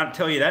own? Can't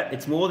tell you that.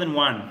 It's more than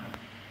one.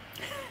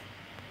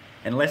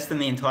 And less than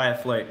the entire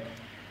float.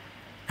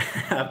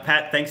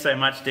 Pat, thanks so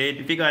much, dude.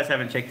 If you guys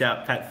haven't checked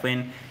out Pat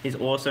Flynn, he's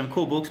awesome.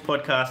 Cool Books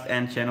podcast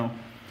and channel.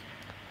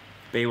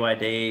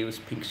 BYD was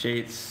Pink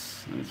Sheets.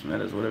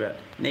 What about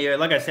NIO?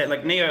 Like I said,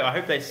 like NIO, I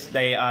hope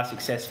they are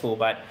successful,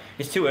 but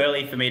it's too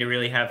early for me to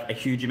really have a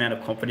huge amount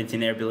of confidence in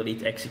their ability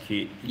to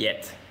execute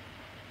yet.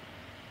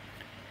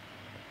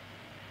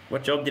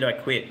 What job did I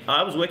quit?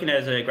 I was working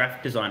as a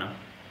graphic designer,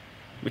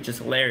 which is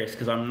hilarious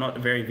because I'm not a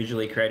very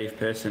visually creative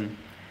person,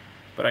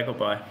 but I got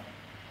by.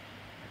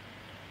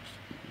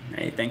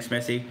 Hey, thanks,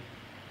 Messi.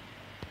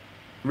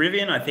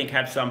 Rivian, I think,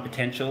 have some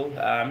potential.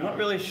 I'm not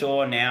really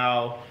sure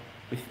now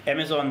with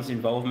Amazon's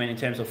involvement in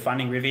terms of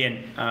funding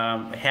Rivian,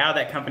 how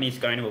that company is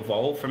going to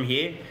evolve from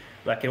here.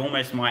 Like, it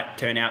almost might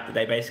turn out that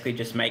they basically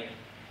just make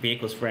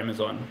vehicles for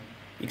Amazon,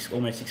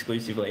 almost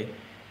exclusively,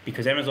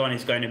 because Amazon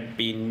is going to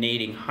be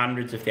needing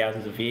hundreds of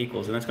thousands of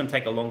vehicles, and that's going to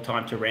take a long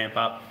time to ramp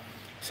up.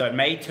 So it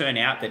may turn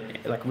out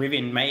that like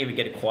Rivian may even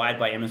get acquired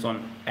by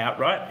Amazon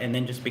outright, and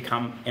then just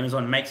become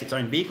Amazon makes its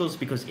own vehicles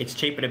because it's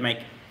cheaper to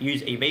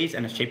use EVs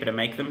and it's cheaper to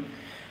make them.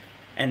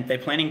 and they're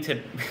planning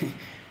to.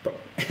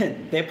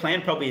 Their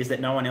plan probably is that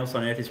no one else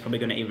on earth is probably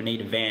going to even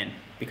need a van,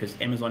 because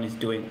Amazon is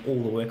doing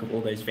all the work of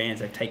all those vans.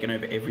 They've taken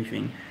over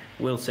everything.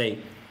 We'll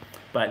see.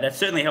 But that's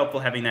certainly helpful,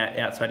 having that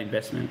outside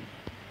investment.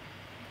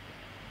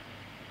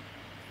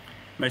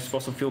 Most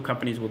fossil fuel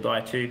companies will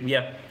die too.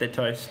 Yeah, they're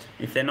toast.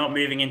 If they're not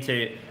moving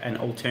into an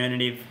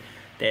alternative,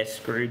 they're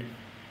screwed.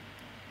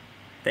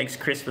 Thanks,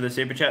 Chris, for the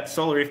super chat.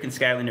 Solar Roof can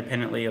scale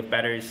independently of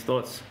batteries.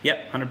 Thoughts?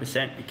 Yep,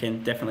 100%. It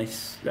can definitely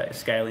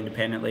scale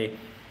independently.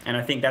 And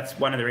I think that's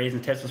one of the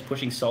reasons Tesla's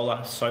pushing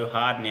solar so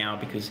hard now,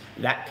 because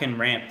that can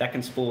ramp, that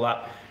can spool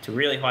up to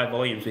really high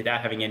volumes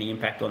without having any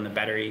impact on the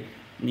battery.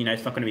 You know,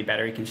 it's not going to be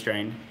battery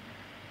constrained.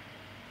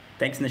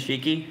 Thanks,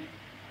 Nashiki.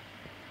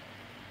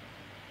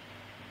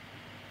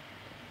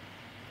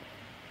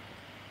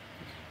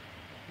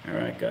 All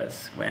right,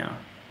 guys. Wow.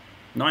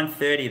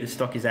 9:30 the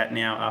stock is at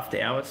now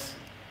after hours.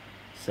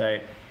 So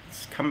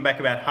it's coming back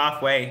about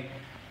halfway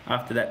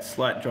after that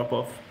slight drop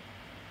off.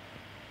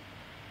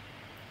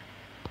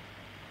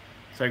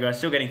 So guys,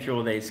 still getting through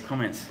all these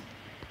comments.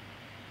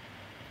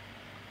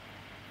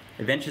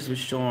 Adventures with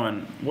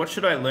Sean. What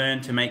should I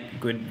learn to make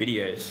good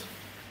videos?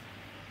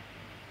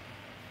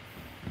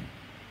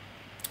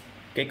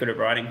 Get good at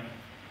writing.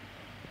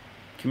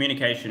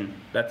 Communication.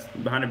 That's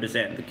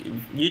 100%.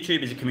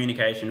 YouTube is a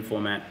communication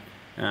format.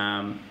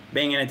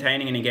 Being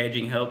entertaining and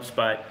engaging helps,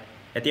 but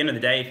at the end of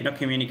the day, if you're not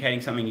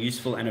communicating something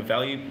useful and of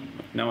value,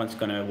 no one's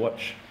going to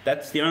watch.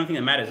 That's the only thing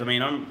that matters. I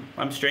mean,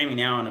 I'm streaming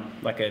now on a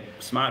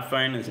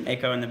smartphone. There's an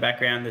echo in the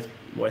background. There's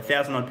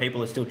 1,000 odd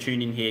people are still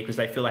tuned in here because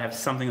they feel they have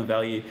something of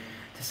value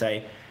to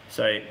say.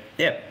 So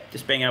yeah,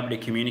 just being able to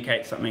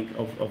communicate something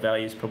of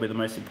value is probably the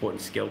most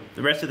important skill.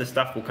 The rest of the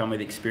stuff will come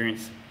with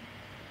experience.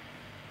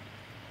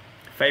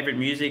 Favorite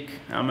music?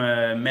 I'm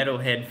a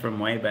metalhead from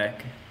way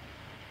back.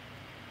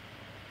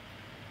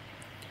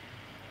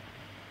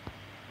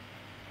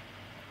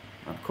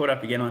 I've caught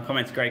up again on the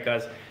comments. Great,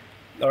 guys.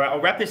 All right,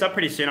 I'll wrap this up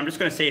pretty soon. I'm just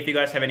going to see if you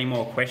guys have any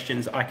more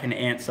questions I can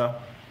answer.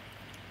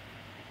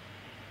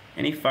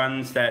 Any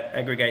funds that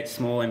aggregate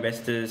small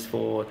investors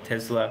for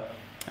Tesla?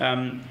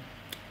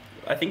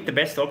 I think the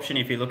best option,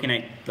 if you're looking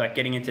at like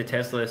getting into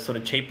Tesla sort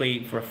of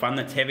cheaply for a fund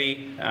that's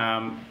heavy,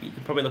 you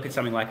could probably look at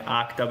something like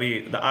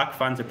ARK-W. The ARK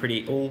funds are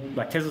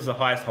Tesla's the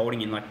highest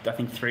holding in I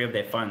think 3 of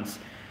their funds.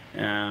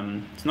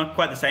 It's not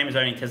quite the same as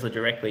owning Tesla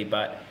directly,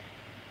 but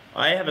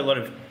I have a lot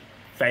of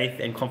faith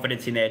and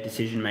confidence in their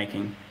decision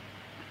making.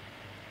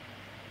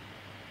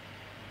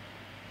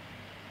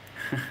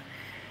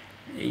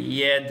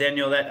 Yeah,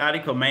 Daniel, that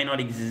article may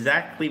not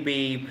exactly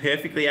be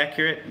perfectly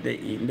accurate.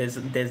 There's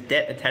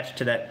debt attached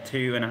to that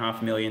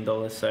 $2.5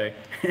 million, so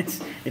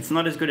it's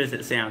not as good as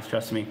it sounds,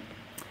 trust me.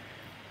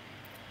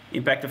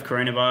 Impact of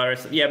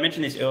coronavirus. Yeah, I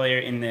mentioned this earlier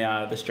in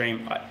the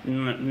stream.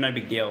 No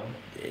big deal.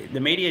 The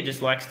media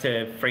just likes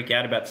to freak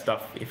out about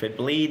stuff. If it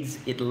bleeds,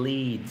 it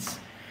leads.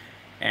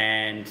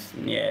 And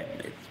yeah,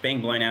 it's being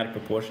blown out of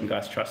proportion,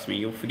 guys, trust me.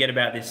 You'll forget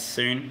about this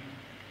soon.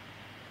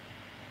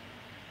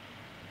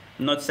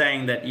 I'm not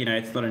saying that,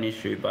 it's not an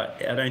issue,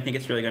 but I don't think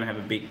it's really going to have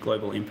a big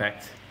global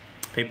impact.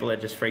 People are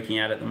just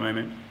freaking out at the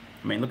moment.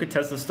 I mean, look at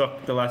Tesla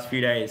stock the last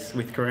few days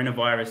with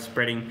coronavirus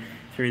spreading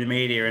through the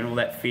media and all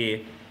that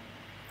fear.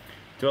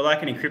 Do I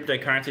like any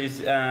cryptocurrencies?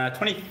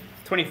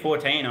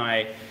 2014,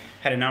 I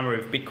had a number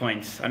of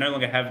Bitcoins. I no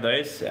longer have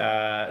those.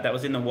 That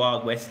was in the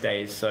Wild West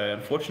days. So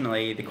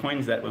unfortunately, the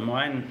coins that were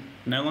mine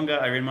no longer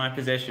are in my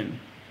possession.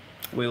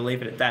 We'll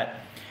leave it at that.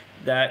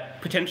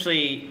 That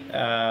potentially,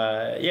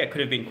 could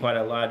have been quite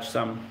a large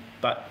sum,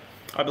 but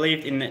I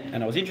believed in it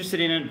and I was interested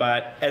in it,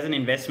 but as an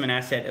investment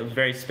asset, it was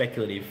very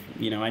speculative.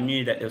 I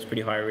knew that there was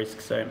pretty high risk.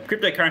 So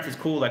cryptocurrency is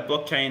cool, like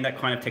blockchain, that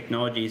kind of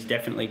technology is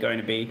definitely going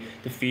to be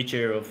the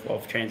future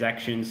of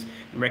transactions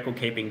and record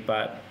keeping,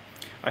 but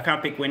I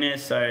can't pick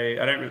winners, so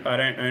I don't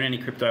own any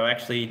crypto. I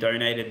actually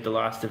donated the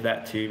last of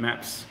that to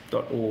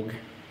maps.org.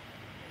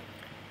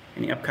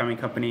 Any upcoming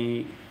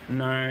company?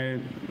 No,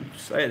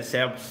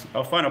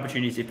 I'll find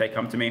opportunities if they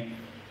come to me.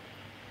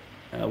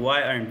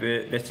 Why are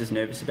investors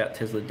nervous about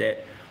Tesla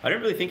debt? I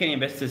don't really think any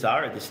investors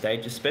are at this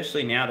stage,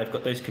 especially now they've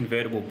got those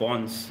convertible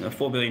bonds.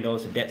 $4 billion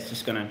of debt's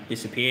just going to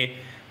disappear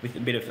with a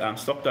bit of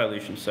stock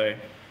dilution. So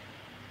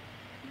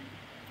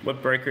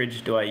what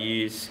brokerage do I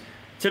use?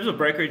 In terms of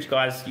brokerage,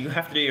 guys, you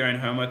have to do your own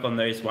homework on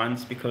those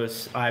ones,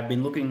 because I've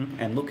been looking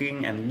and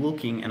looking and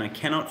looking, and I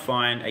cannot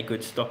find a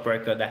good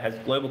stockbroker that has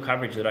global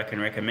coverage that I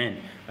can recommend.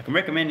 I can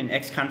recommend in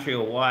X country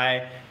or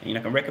Y, and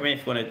I can recommend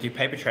if you want to do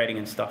paper trading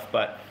and stuff,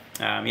 but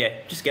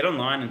just get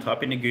online and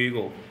type into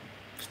Google,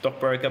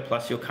 stockbroker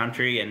plus your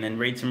country, and then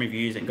read some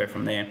reviews and go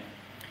from there.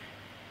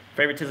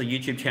 Favorite Tesla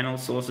YouTube channel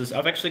sources.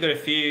 I've actually got a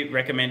few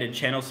recommended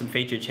channels, some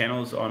featured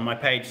channels on my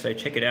page, so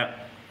check it out.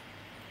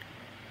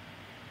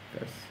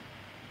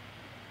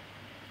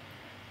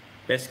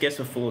 Best guess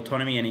for full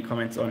autonomy, any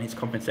comments on his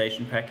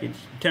compensation package?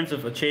 In terms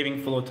of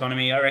achieving full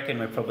autonomy, I reckon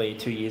we're probably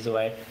 2 years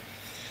away.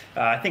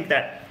 I think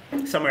that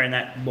somewhere in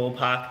that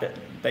ballpark, that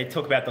they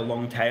talk about the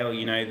long tail,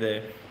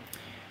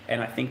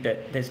 and I think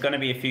that there's going to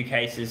be a few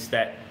cases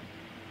that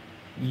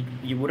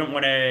you wouldn't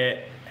want to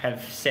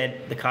have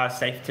said the car's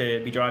safe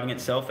to be driving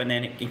itself, and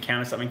then it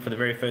encounters something for the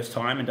very first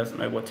time and doesn't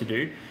know what to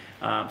do.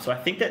 So I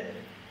think that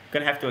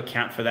going to have to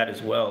account for that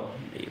as well.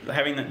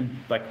 Having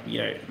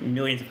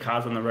millions of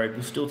cars on the road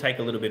will still take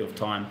a little bit of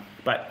time.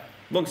 But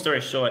long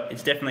story short,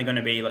 it's definitely going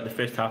to be like the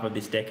first half of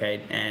this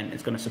decade, and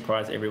it's going to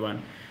surprise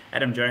everyone.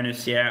 Adam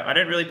Jonas, yeah, I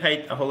don't really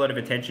pay a whole lot of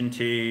attention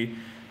to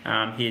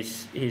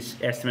his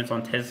estimates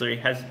on Tesla. He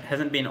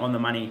hasn't been on the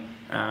money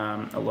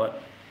a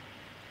lot.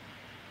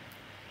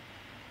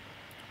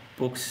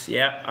 Books,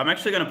 yeah, I'm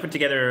actually going to put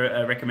together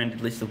a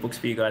recommended list of books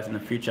for you guys in the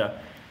future.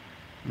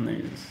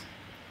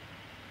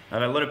 I've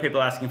had a lot of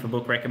people asking for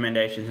book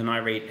recommendations, and I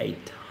read a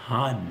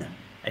ton.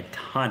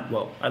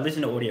 Well, I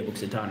listen to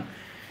audiobooks a ton,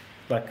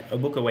 like a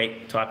book a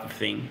week type of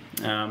thing.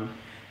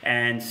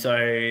 And so,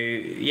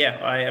 yeah,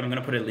 I am going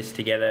to put a list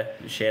together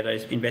to share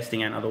those,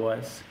 investing and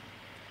otherwise.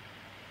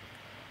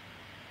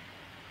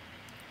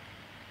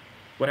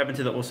 What happened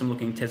to the awesome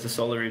looking Tesla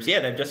solar roofs? Yeah,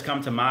 they've just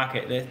come to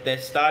market. They're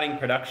starting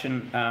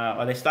production,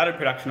 or they started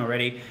production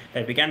already.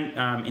 They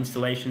began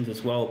installations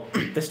as well.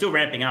 They're still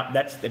ramping up.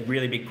 That's the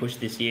really big push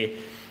this year.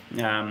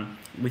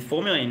 With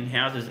 4 million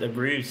houses of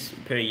roofs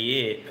per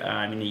year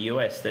in the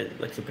US,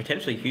 that's a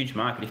potentially huge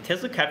market. If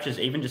Tesla captures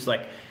even just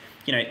like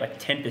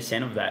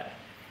 10% of that,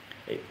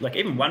 like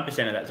even 1% of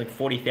that, it's like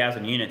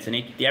 40,000 units,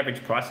 and the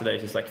average price of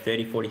those is like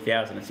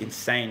 40,000. It's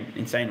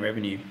insane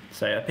revenue.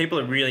 So people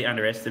are really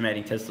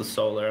underestimating Tesla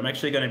solar. I'm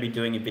actually going to be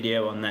doing a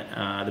video on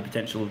that, the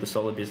potential of the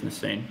solar business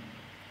soon.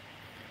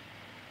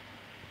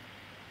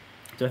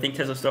 Do I think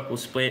Tesla stock will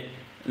split?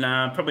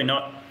 No, probably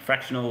not.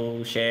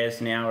 Fractional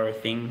shares now are a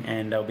thing,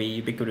 and they'll be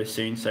ubiquitous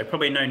soon, so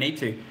probably no need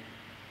to.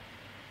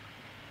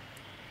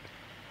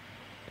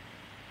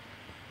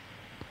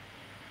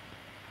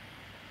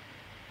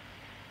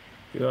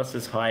 Who else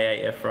is high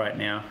AF right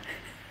now?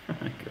 Oh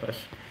my gosh.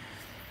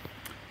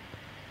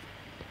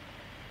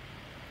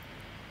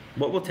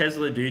 What will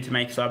Tesla do to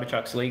make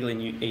Cybertrucks legal in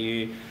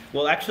EU?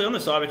 Well, actually on the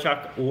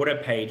Cybertruck order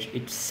page,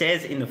 it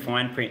says in the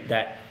fine print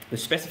that the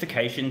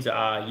specifications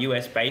are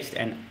US based,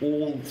 and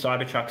all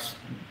Cybertrucks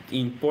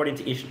brought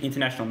into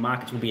international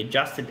markets will be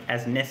adjusted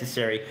as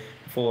necessary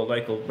for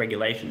local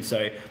regulation.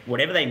 So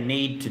whatever they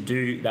need to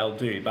do, they'll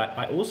do. But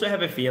I also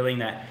have a feeling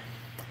that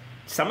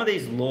some of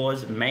these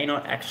laws may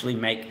not actually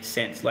make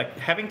sense. Like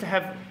having to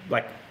have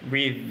like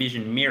rear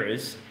vision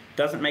mirrors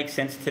doesn't make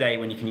sense today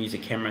when you can use a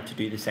camera to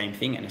do the same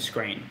thing and a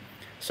screen.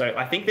 So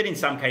I think that in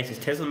some cases,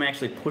 Tesla may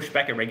actually push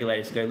back at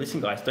regulators and go, listen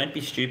guys, don't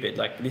be stupid.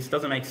 Like this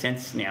doesn't make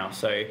sense now.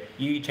 So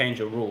you change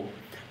your rule.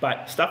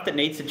 But stuff that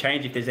needs to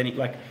change, if there's any,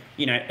 like,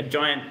 a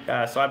giant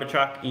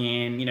Cybertruck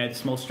in, the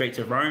small streets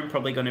of Rome,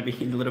 probably going to be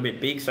a little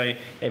bit big. So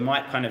they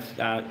might kind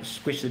of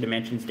squish the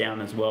dimensions down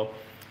as well.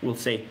 We'll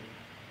see.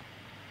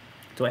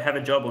 Do I have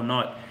a job or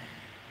not?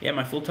 Yeah,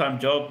 my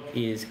full-time job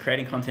is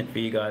creating content for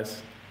you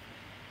guys.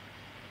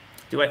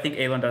 Do I think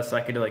Elon does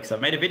psychedelics? I've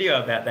made a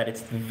video about that.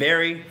 It's the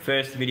very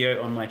first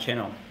video on my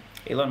channel.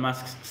 Elon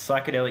Musk's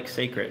psychedelic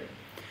secret.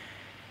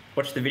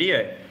 Watch the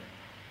video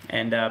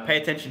and pay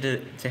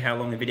attention to how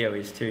long the video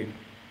is too.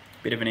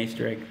 Bit of an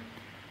Easter egg.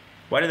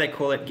 Why do they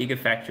call it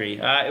Gigafactory?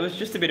 It was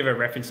just a bit of a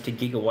reference to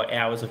gigawatt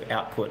hours of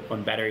output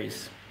on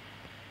batteries.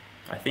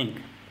 I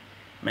think.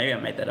 Maybe I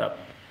made that up.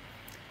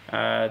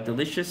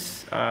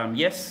 Delicious.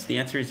 Yes, the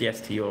answer is yes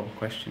to your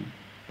question.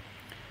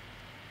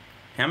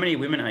 How many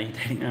women are you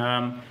dating?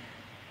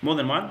 More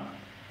than one.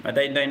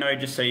 They know,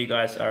 just so you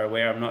guys are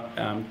aware, I'm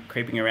not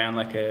creeping around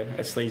like a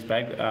sleaze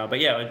bag. But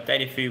yeah, I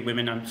date a few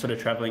women. I'm sort of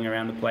traveling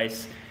around the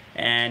place.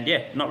 And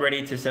yeah, not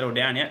ready to settle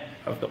down yet.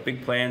 I've got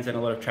big plans and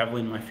a lot of travel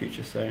in my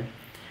future. So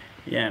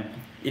yeah,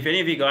 if any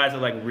of you guys are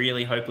like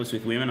really hopeless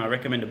with women, I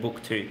recommend a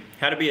book too.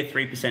 How to Be a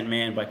 3%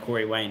 Man by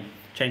Corey Wayne.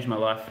 Changed my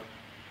life.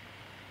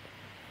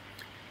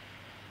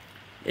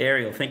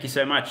 Ariel, thank you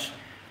so much.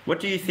 What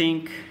do you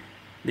think?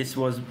 This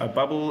was a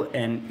bubble,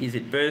 and is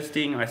it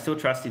bursting? I still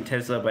trust in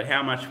Tesla, but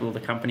how much will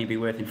the company be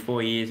worth in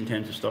 4 years in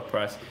terms of stock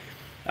price?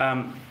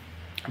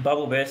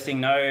 Bubble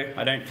bursting, no,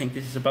 I don't think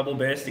this is a bubble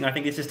bursting. I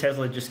think this is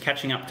Tesla just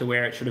catching up to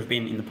where it should have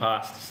been in the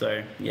past.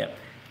 So yeah,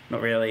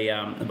 not really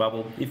a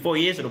bubble. In 4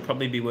 years, it'll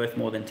probably be worth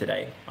more than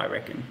today, I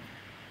reckon.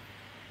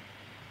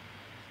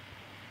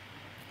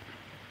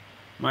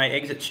 My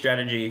exit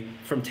strategy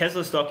from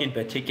Tesla stock in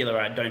particular,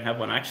 I don't have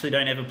one. I actually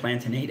don't ever plan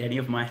to need any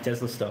of my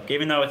Tesla stock,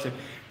 even though it's a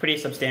pretty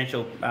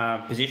substantial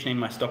position in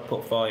my stock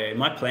portfolio.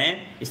 My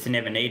plan is to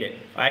never need it.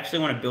 I actually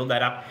want to build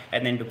that up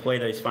and then deploy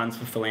those funds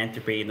for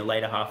philanthropy in the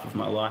later half of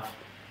my life.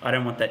 I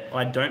don't want that.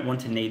 I don't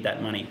want to need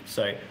that money.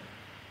 So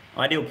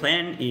ideal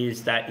plan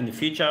is that in the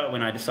future,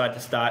 when I decide to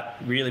start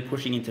really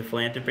pushing into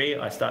philanthropy,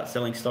 I start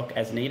selling stock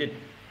as needed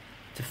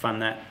to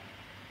fund that.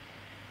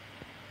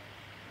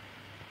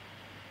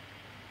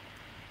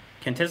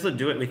 Can Tesla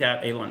do it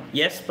without Elon?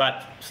 Yes,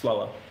 but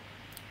slower.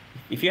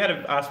 If you had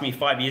asked me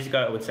 5 years ago,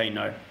 I would say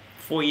no.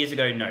 4 years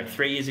ago, no.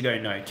 3 years ago,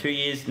 no. 2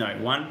 years, no.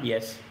 1,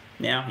 yes.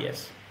 Now,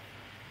 yes.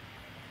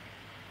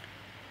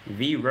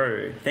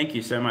 V-Row, thank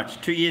you so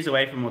much. 2 years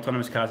away from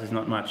autonomous cars is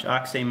not much.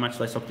 ARK seemed much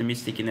less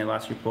optimistic in their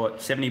last report.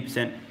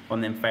 70%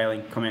 on them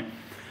failing. Comment.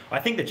 I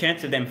think the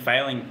chance of them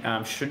failing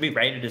should be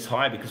rated as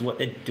high because what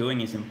they're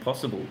doing is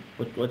impossible.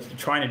 What they're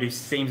trying to do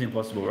seems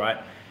impossible, right?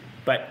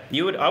 But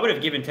I would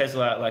have given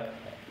Tesla like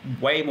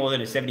way more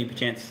than a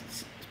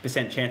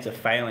 70% chance of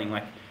failing,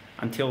 like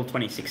until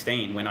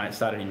 2016 when I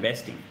started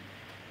investing.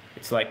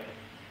 It's like,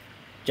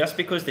 just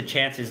because the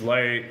chance is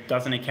low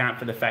doesn't account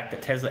for the fact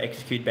that Tesla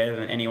execute better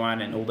than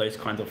anyone and all those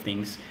kinds of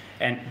things.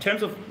 And in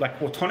terms of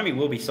like autonomy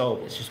will be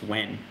solved, it's just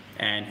when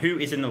and who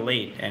is in the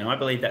lead. And I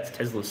believe that's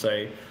Tesla. So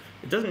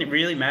it doesn't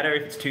really matter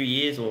if it's 2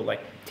 years or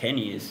like 10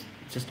 years.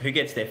 It's just who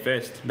gets there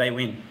first, they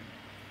win.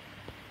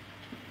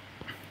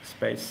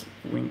 Space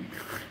wing.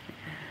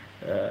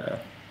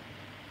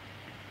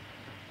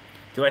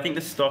 Do I think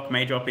the stock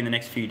may drop in the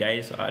next few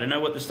days? I don't know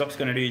what the stock's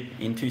going to do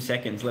in 2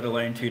 seconds, let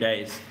alone 2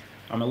 days.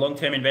 I'm a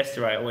long-term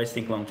investor. I always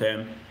think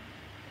long-term.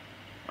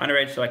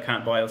 Underage, so I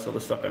can't buy or sell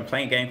the stock. I'm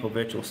playing a game called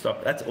Virtual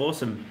Stock. That's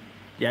awesome.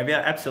 Yeah,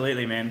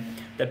 absolutely, man.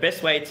 The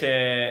best way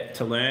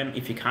to learn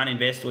if you can't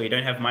invest or you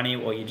don't have money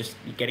or you're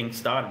getting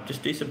started,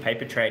 just do some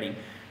paper trading,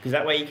 because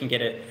that way you can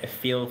get a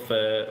feel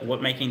for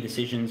what making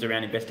decisions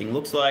around investing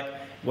looks like,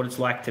 what it's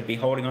like to be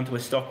holding onto a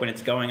stock when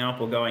it's going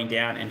up or going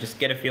down, and just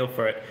get a feel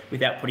for it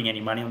without putting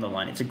any money on the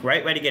line. It's a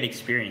great way to get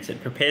experience.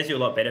 It prepares you a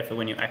lot better for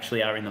when you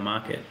actually are in the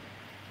market.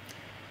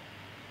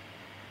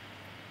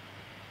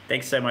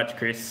 Thanks so much,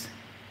 Chris.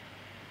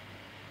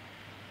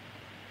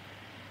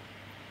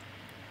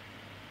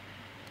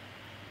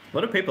 A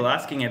lot of people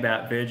asking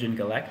about Virgin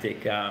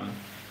Galactic,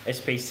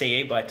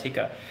 SPCE by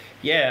ticker.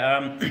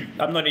 Yeah,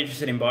 I'm not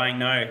interested in buying,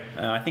 no.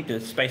 I think the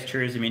space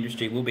tourism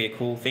industry will be a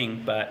cool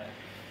thing, but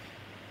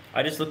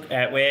I just look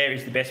at where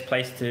is the best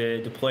place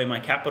to deploy my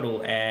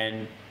capital,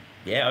 and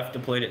yeah, I've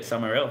deployed it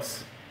somewhere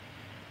else.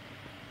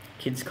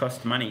 Kids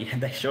cost money.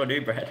 They sure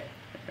do, Brad.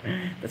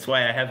 That's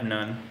why I have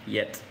none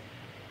yet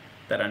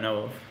that I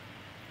know of.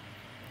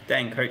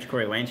 Dang, Coach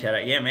Corey Wayne shout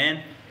out. Yeah,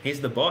 man,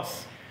 he's the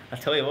boss. I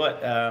tell you what,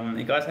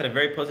 you guys had a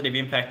very positive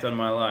impact on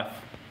my life.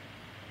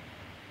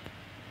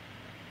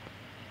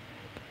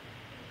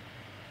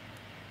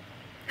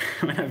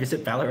 When I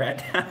visit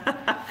Ballarat.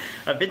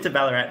 I've been to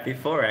Ballarat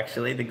before,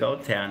 actually, the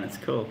Gold Town. It's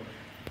cool.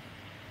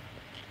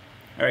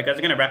 All right, guys,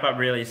 I'm going to wrap up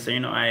really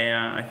soon.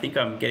 I think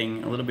I'm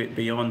getting a little bit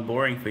beyond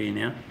boring for you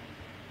now.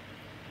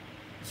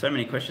 So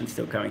many questions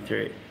still coming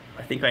through.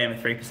 I think I am a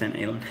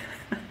 3% Elon.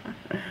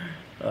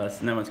 So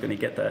no one's going to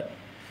get that.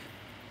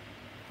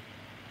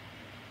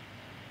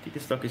 I think the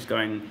stock is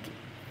going...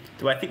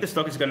 Do I think the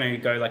stock is going to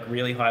go like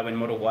really high when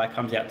Model Y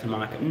comes out to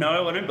market?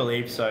 No, I don't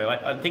believe so.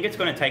 I think it's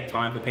going to take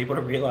time for people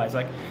to realize.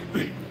 Like,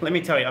 let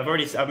me tell you,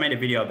 I've made a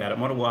video about it.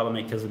 Model Y will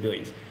make Tesla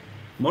billions.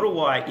 Model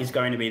Y is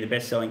going to be the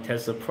best-selling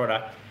Tesla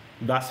product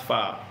thus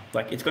far.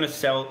 Like, it's going to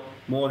sell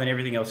more than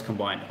everything else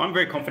combined. I'm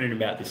very confident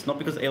about this, not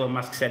because Elon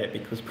Musk said it,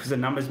 because the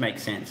numbers make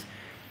sense.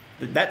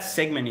 That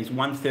segment is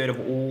 1/3 of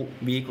all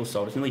vehicles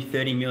sold. It's nearly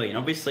 30 million.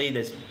 Obviously,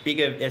 there's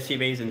bigger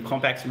SUVs and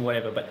compacts and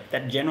whatever, but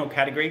that general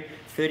category,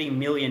 30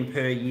 million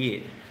per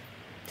year.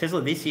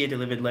 Tesla this year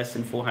delivered less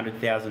than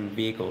 400,000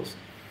 vehicles.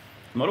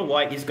 Model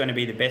Y is going to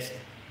be the best,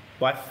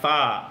 by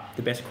far,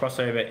 the best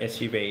crossover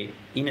SUV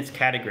in its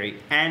category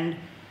and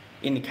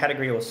in the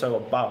category or so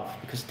above,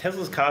 because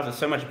Tesla's cars are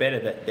so much better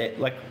that they're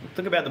like,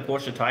 think about the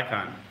Porsche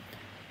Taycan.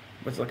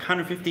 It's like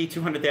 $150,000,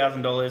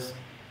 $200,000.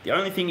 The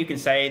only thing you can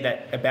say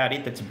about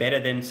it that's better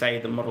than, say,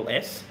 the Model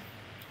S,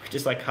 which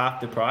is like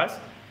half the price,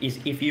 is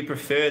if you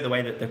prefer the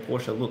way that the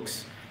Porsche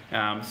looks.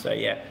 So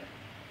yeah.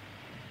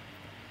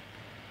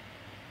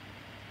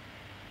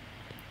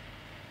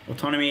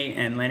 Autonomy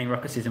and landing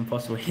rockets is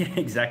impossible. Yeah,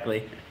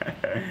 exactly.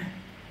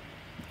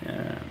 Do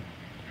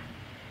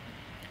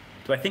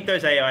I think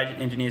those AI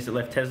engineers that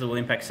left Tesla will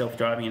impact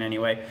self-driving in any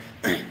way?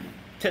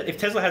 If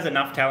Tesla has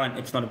enough talent,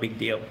 it's not a big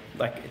deal.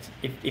 Like,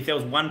 if there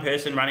was one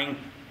person running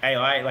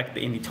AI like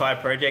in the entire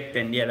project,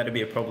 then yeah, that'd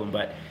be a problem.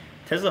 But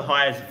Tesla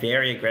hires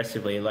very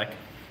aggressively. Like,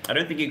 I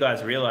don't think you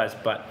guys realize,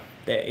 but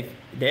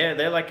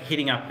they're like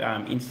hitting up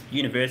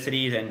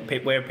universities and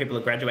where people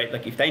are graduate.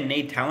 Like, if they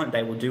need talent,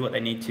 they will do what they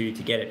need to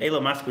get it.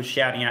 Elon Musk was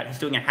shouting out he's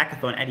doing a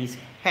hackathon at his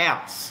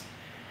house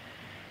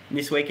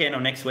this weekend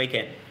or next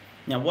weekend.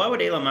 Now, why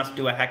would Elon Musk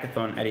do a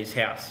hackathon at his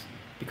house?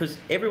 Because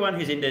everyone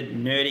who's into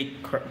nerdy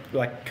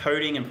like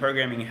coding and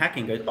programming and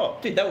hacking goes, oh,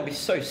 dude, that would be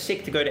so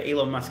sick to go to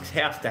Elon Musk's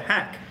house to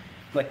hack.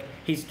 Like,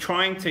 he's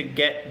trying to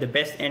get the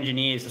best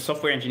engineers, the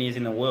software engineers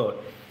in the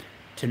world,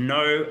 to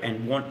know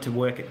and want to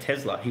work at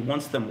Tesla. He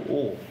wants them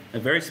all. A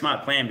very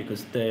smart plan,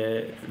 because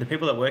the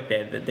people that work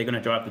there, they're going to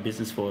drive the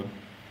business forward.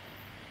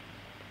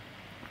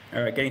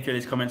 All right, getting through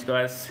these comments,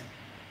 guys.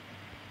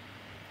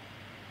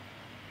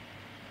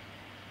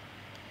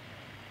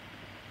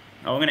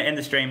 Oh, I'm going to end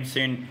the stream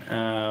soon.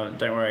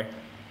 Don't worry.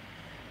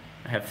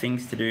 I have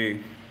things to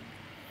do.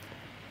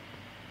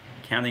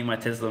 Counting my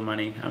Tesla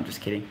money. I'm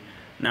just kidding.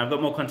 Now, I've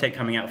got more content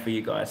coming out for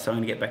you guys, so I'm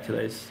going to get back to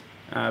those.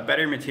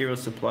 Battery material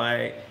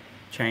supply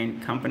chain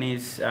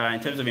companies. In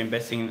terms of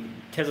investing,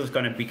 Tesla's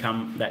going to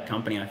become that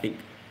company, I think.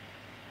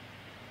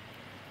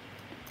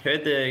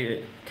 Heard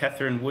the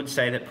Catherine Wood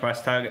say that price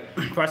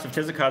of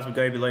Tesla cars would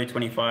go below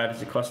 25 as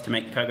the cost to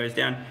make the car goes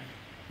down.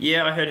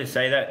 Yeah, I heard her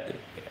say that.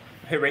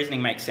 her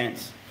reasoning makes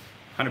sense,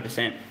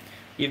 100%.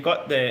 You've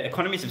got the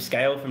economies of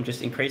scale from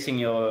just increasing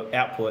your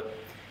output.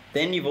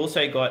 Then you've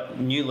also got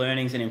new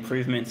learnings and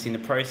improvements in the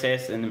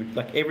process and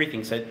like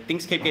everything. So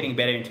things keep getting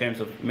better in terms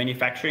of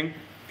manufacturing.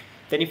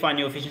 Then you find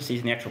new efficiencies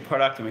in the actual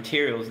product and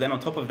materials. Then on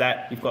top of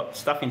that, you've got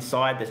stuff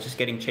inside that's just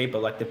getting cheaper,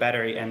 like the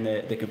battery and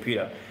the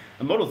computer.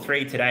 A Model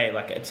 3 today,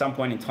 like at some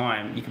point in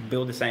time, you could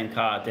build the same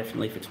car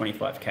definitely for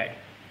 25K.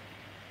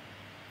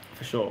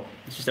 For sure.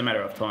 It's just a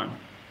matter of time.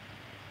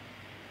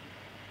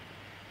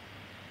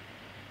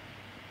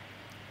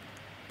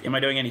 Am I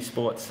doing any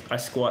sports? I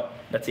squat,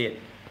 that's it.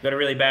 Got a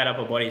really bad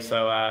upper body,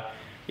 so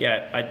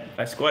yeah,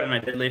 I squat and I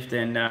deadlift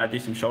and do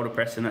some shoulder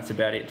press, and that's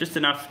about it. Just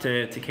enough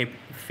to keep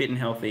fit and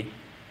healthy.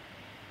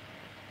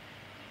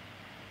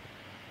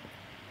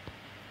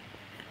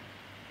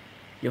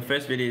 Your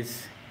first vid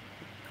is,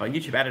 oh,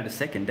 YouTube added a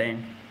second,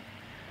 damn.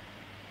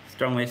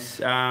 Strong lifts,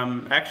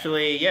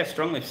 actually, yeah,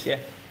 strong lifts, yeah.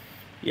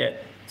 Yeah,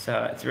 it's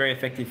a very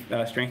effective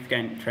strength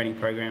gain training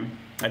program.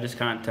 I just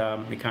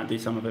can't, we can't do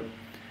some of it.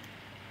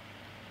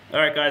 All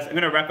right, guys, I'm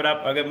going to wrap it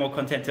up. I've got more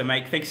content to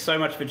make. Thanks so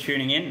much for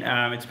tuning in.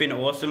 It's been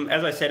awesome.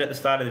 As I said at the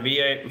start of the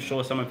video, I'm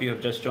sure some of you have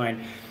just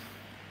joined.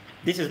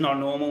 This is not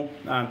normal.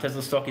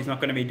 Tesla stock is not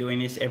going to be doing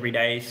this every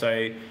day,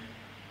 so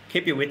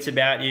keep your wits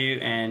about you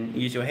and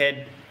use your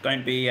head.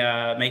 Don't be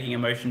making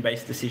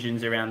emotion-based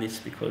decisions around this,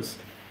 because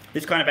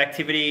this kind of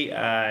activity,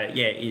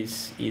 yeah,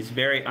 is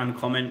very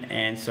uncommon,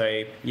 and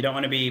so you don't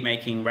want to be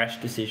making rash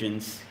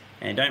decisions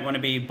and don't want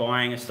to be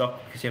buying a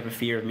stock because you have a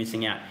fear of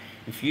missing out.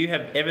 If you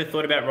have ever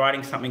thought about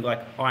writing something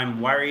like, I'm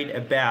worried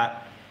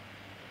about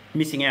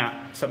missing out,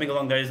 something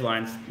along those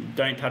lines,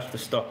 don't touch the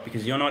stock,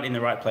 because you're not in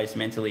the right place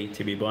mentally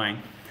to be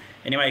buying.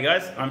 Anyway,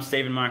 guys, I'm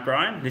Stephen Mark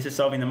Ryan. This is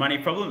Solving the Money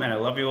Problem, and I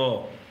love you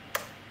all.